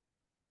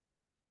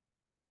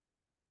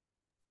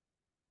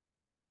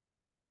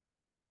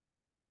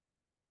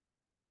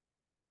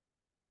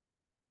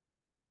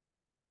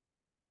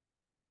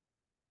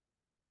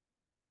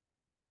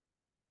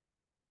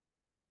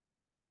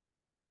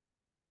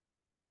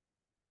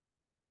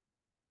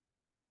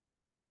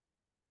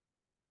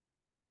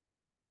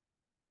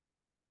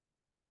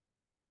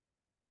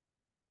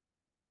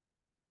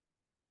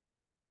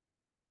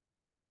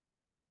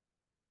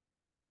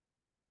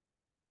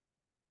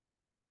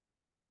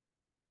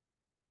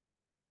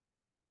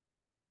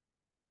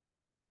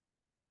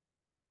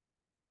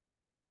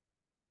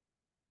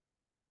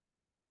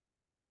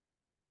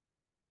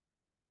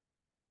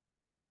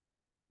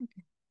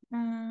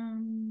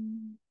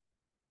 Um,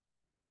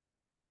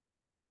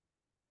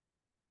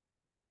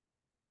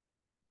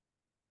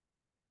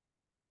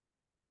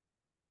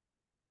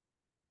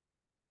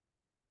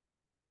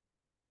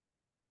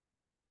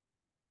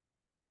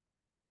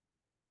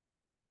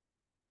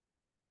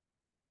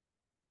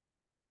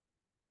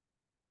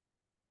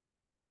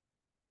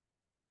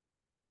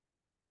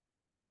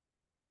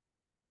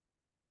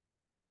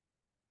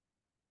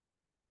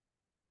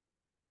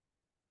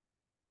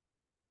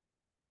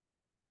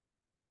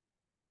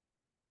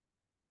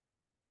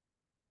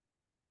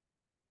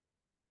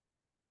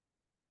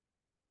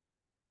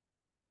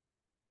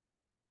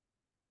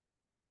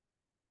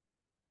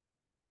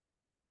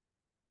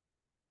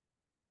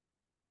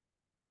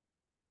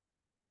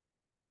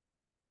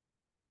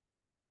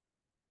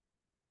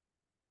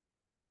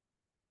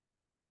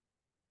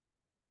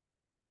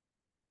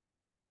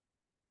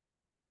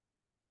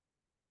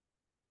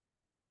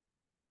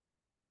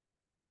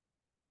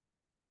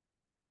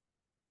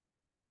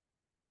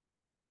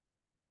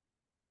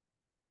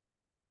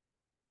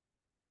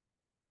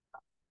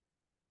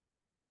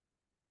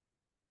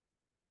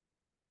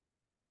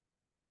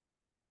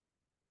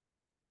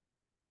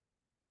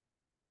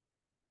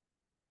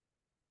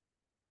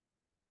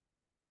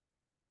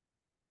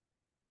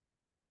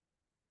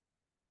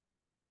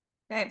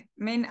 okay,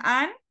 Minh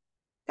Anh,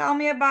 tell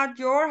me about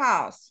your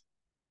house.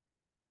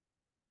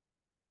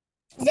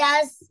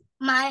 Just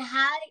my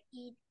house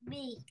is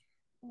big,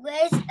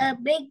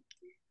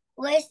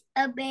 with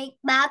a big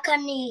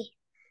balcony.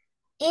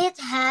 It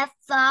have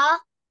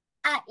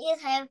it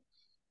have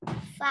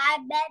 5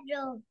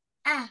 bedrooms.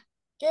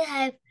 It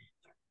have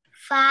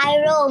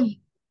 5 rooms.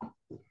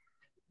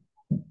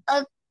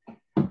 A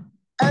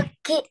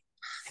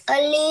a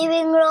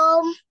living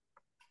room.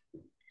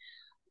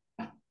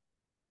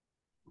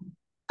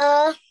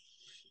 A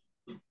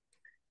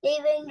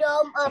living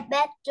room, a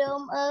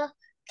bedroom, a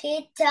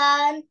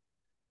kitchen,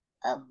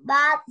 a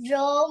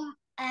bathroom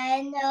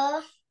and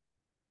a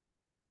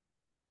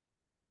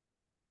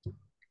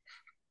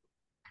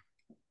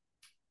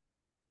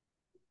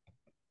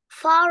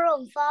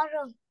forum.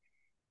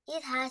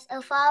 It has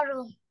a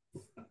forum.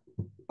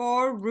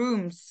 4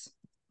 rooms.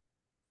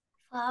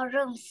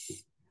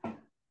 Forums.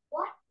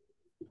 What?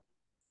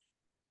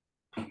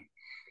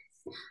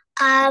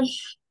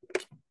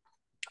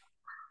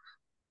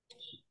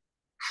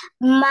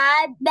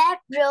 My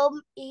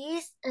bedroom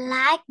is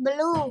light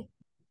blue.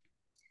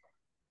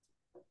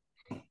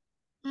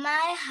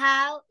 My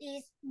house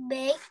is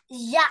big.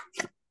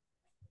 Jack.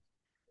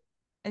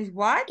 Is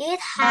what? It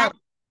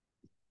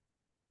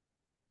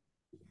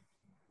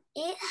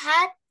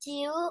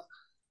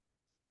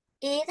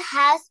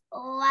has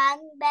 1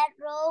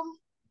 bedroom,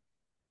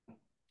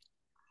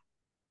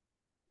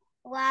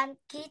 1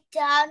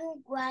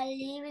 kitchen, 1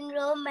 living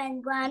room,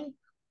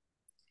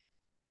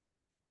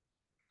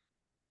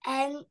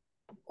 and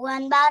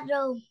 1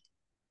 bathroom.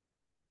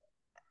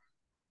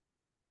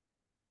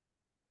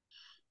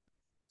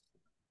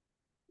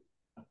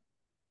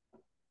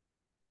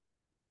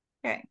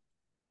 Okay.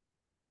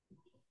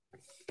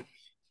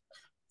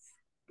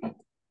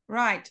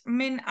 Right.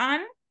 Minh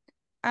Anh,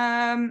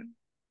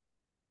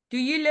 do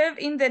you live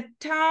in the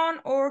town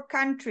or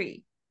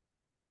country?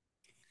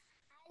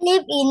 I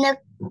live in a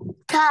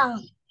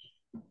town.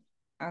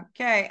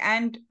 Okay.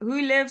 And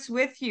who lives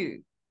with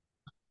you?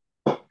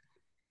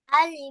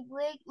 I live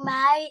with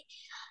my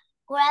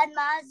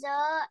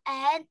grandmother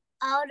and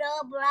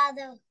older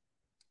brother.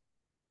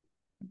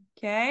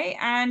 Okay.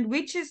 And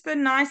which is the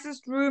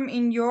nicest room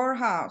in your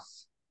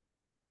house?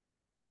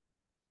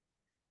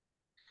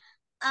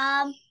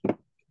 The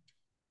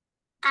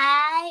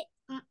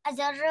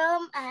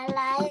room I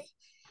like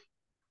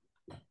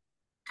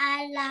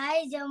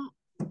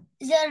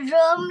the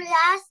room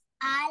that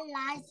I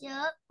like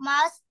the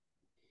most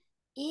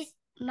is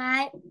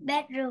my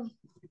bedroom.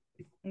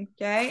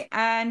 Okay.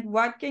 And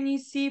what can you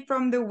see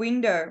from the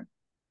window?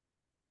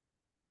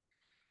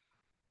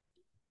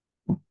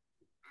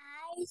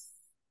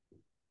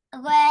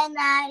 When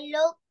I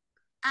look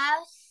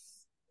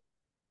outside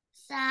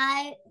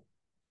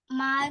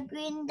my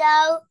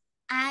window,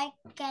 I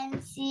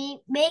can see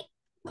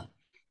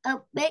a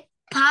big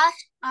part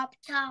of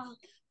town.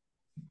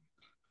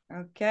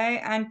 Okay.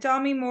 And tell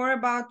me more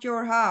about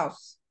your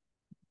house.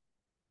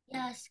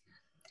 Yes.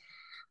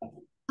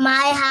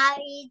 My house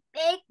is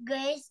big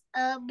with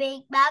a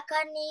big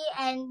balcony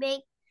and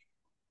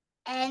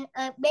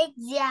a big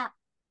yard.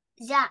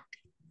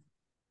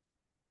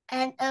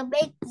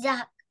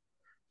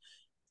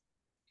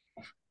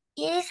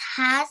 It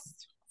has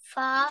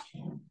 4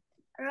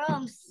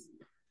 rooms,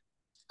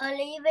 a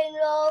living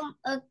room,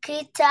 a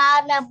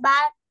kitchen, a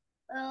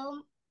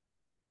bathroom,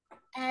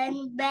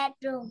 and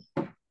bedroom.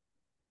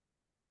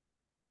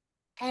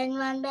 And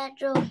 1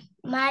 bedroom.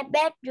 My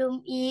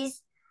bedroom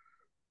is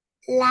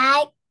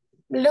light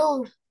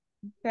blue.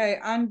 Okay.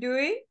 And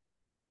Dewey?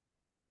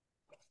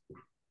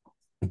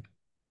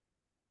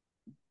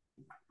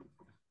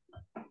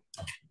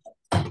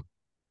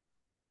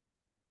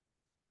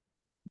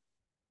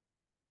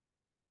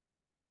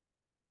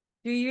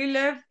 Do you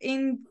live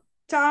in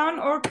town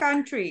or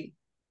country?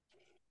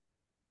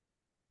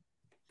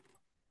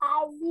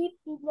 I live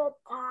in a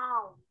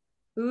town.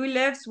 Who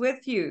lives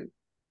with you?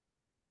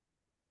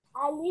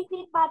 I live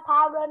with my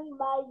parents,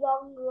 my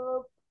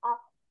younger.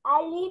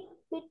 I live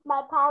with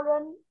my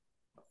parents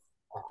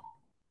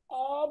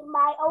and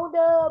my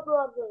older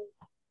brother.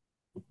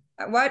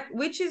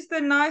 Which is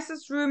the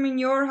nicest room in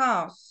your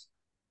house?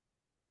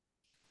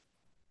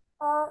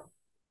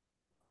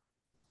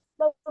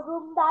 The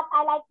room that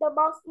I like the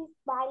most is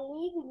my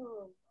living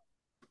room.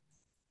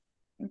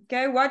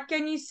 Okay, what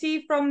can you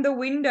see from the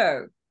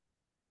window?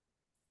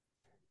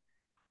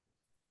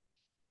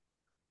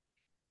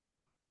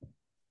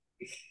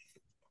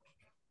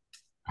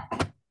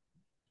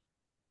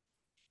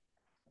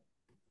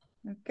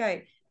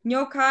 Okay,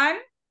 Ngoc,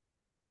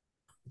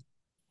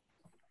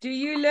 do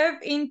you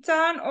live in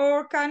town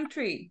or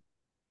country?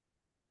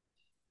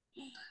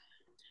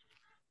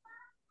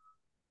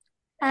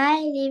 I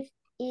live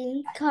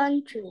in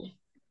country.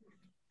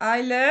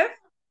 I live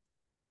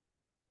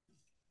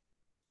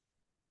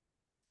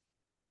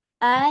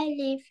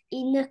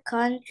in the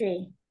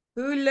country.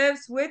 Who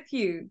lives with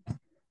you?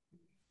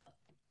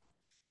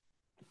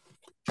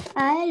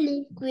 I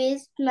live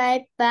with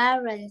my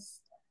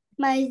parents,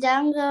 my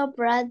younger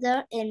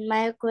brother, and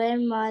my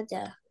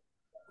grandmother.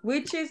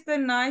 Which is the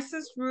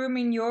nicest room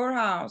in your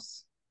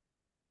house?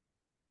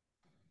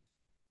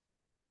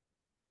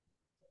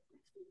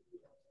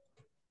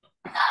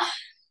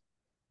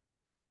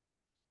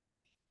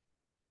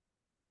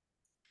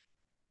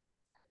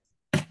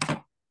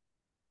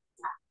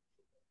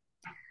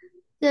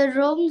 The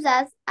room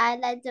that I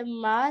like the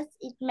most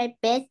is my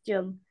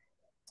bedroom.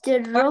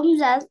 The room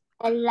that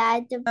I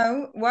like the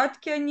No,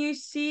 what can you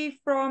see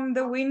from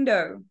the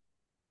window?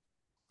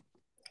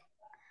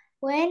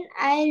 When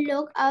I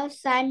look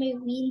outside my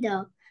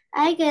window,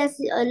 I can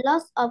see a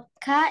lot of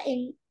cars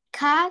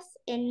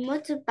and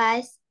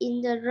motorbikes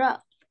in the road.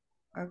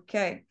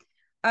 Okay.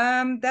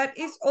 That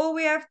is all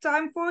we have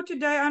time for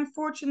today.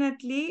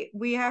 Unfortunately,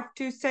 we have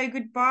to say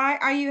goodbye.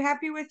 Are you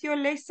happy with your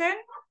lesson?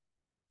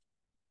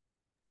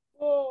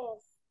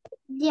 Yes.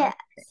 Yes.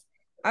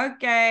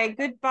 Okay,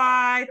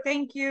 goodbye.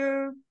 Thank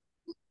you.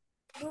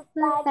 Goodbye,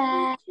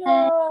 Goodbye.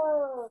 teacher.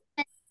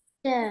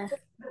 Yeah.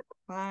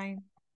 Bye.